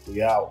right.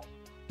 We out.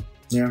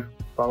 Yeah.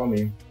 Follow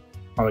me.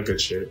 All that good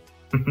shit.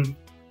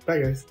 Bye,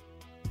 guys.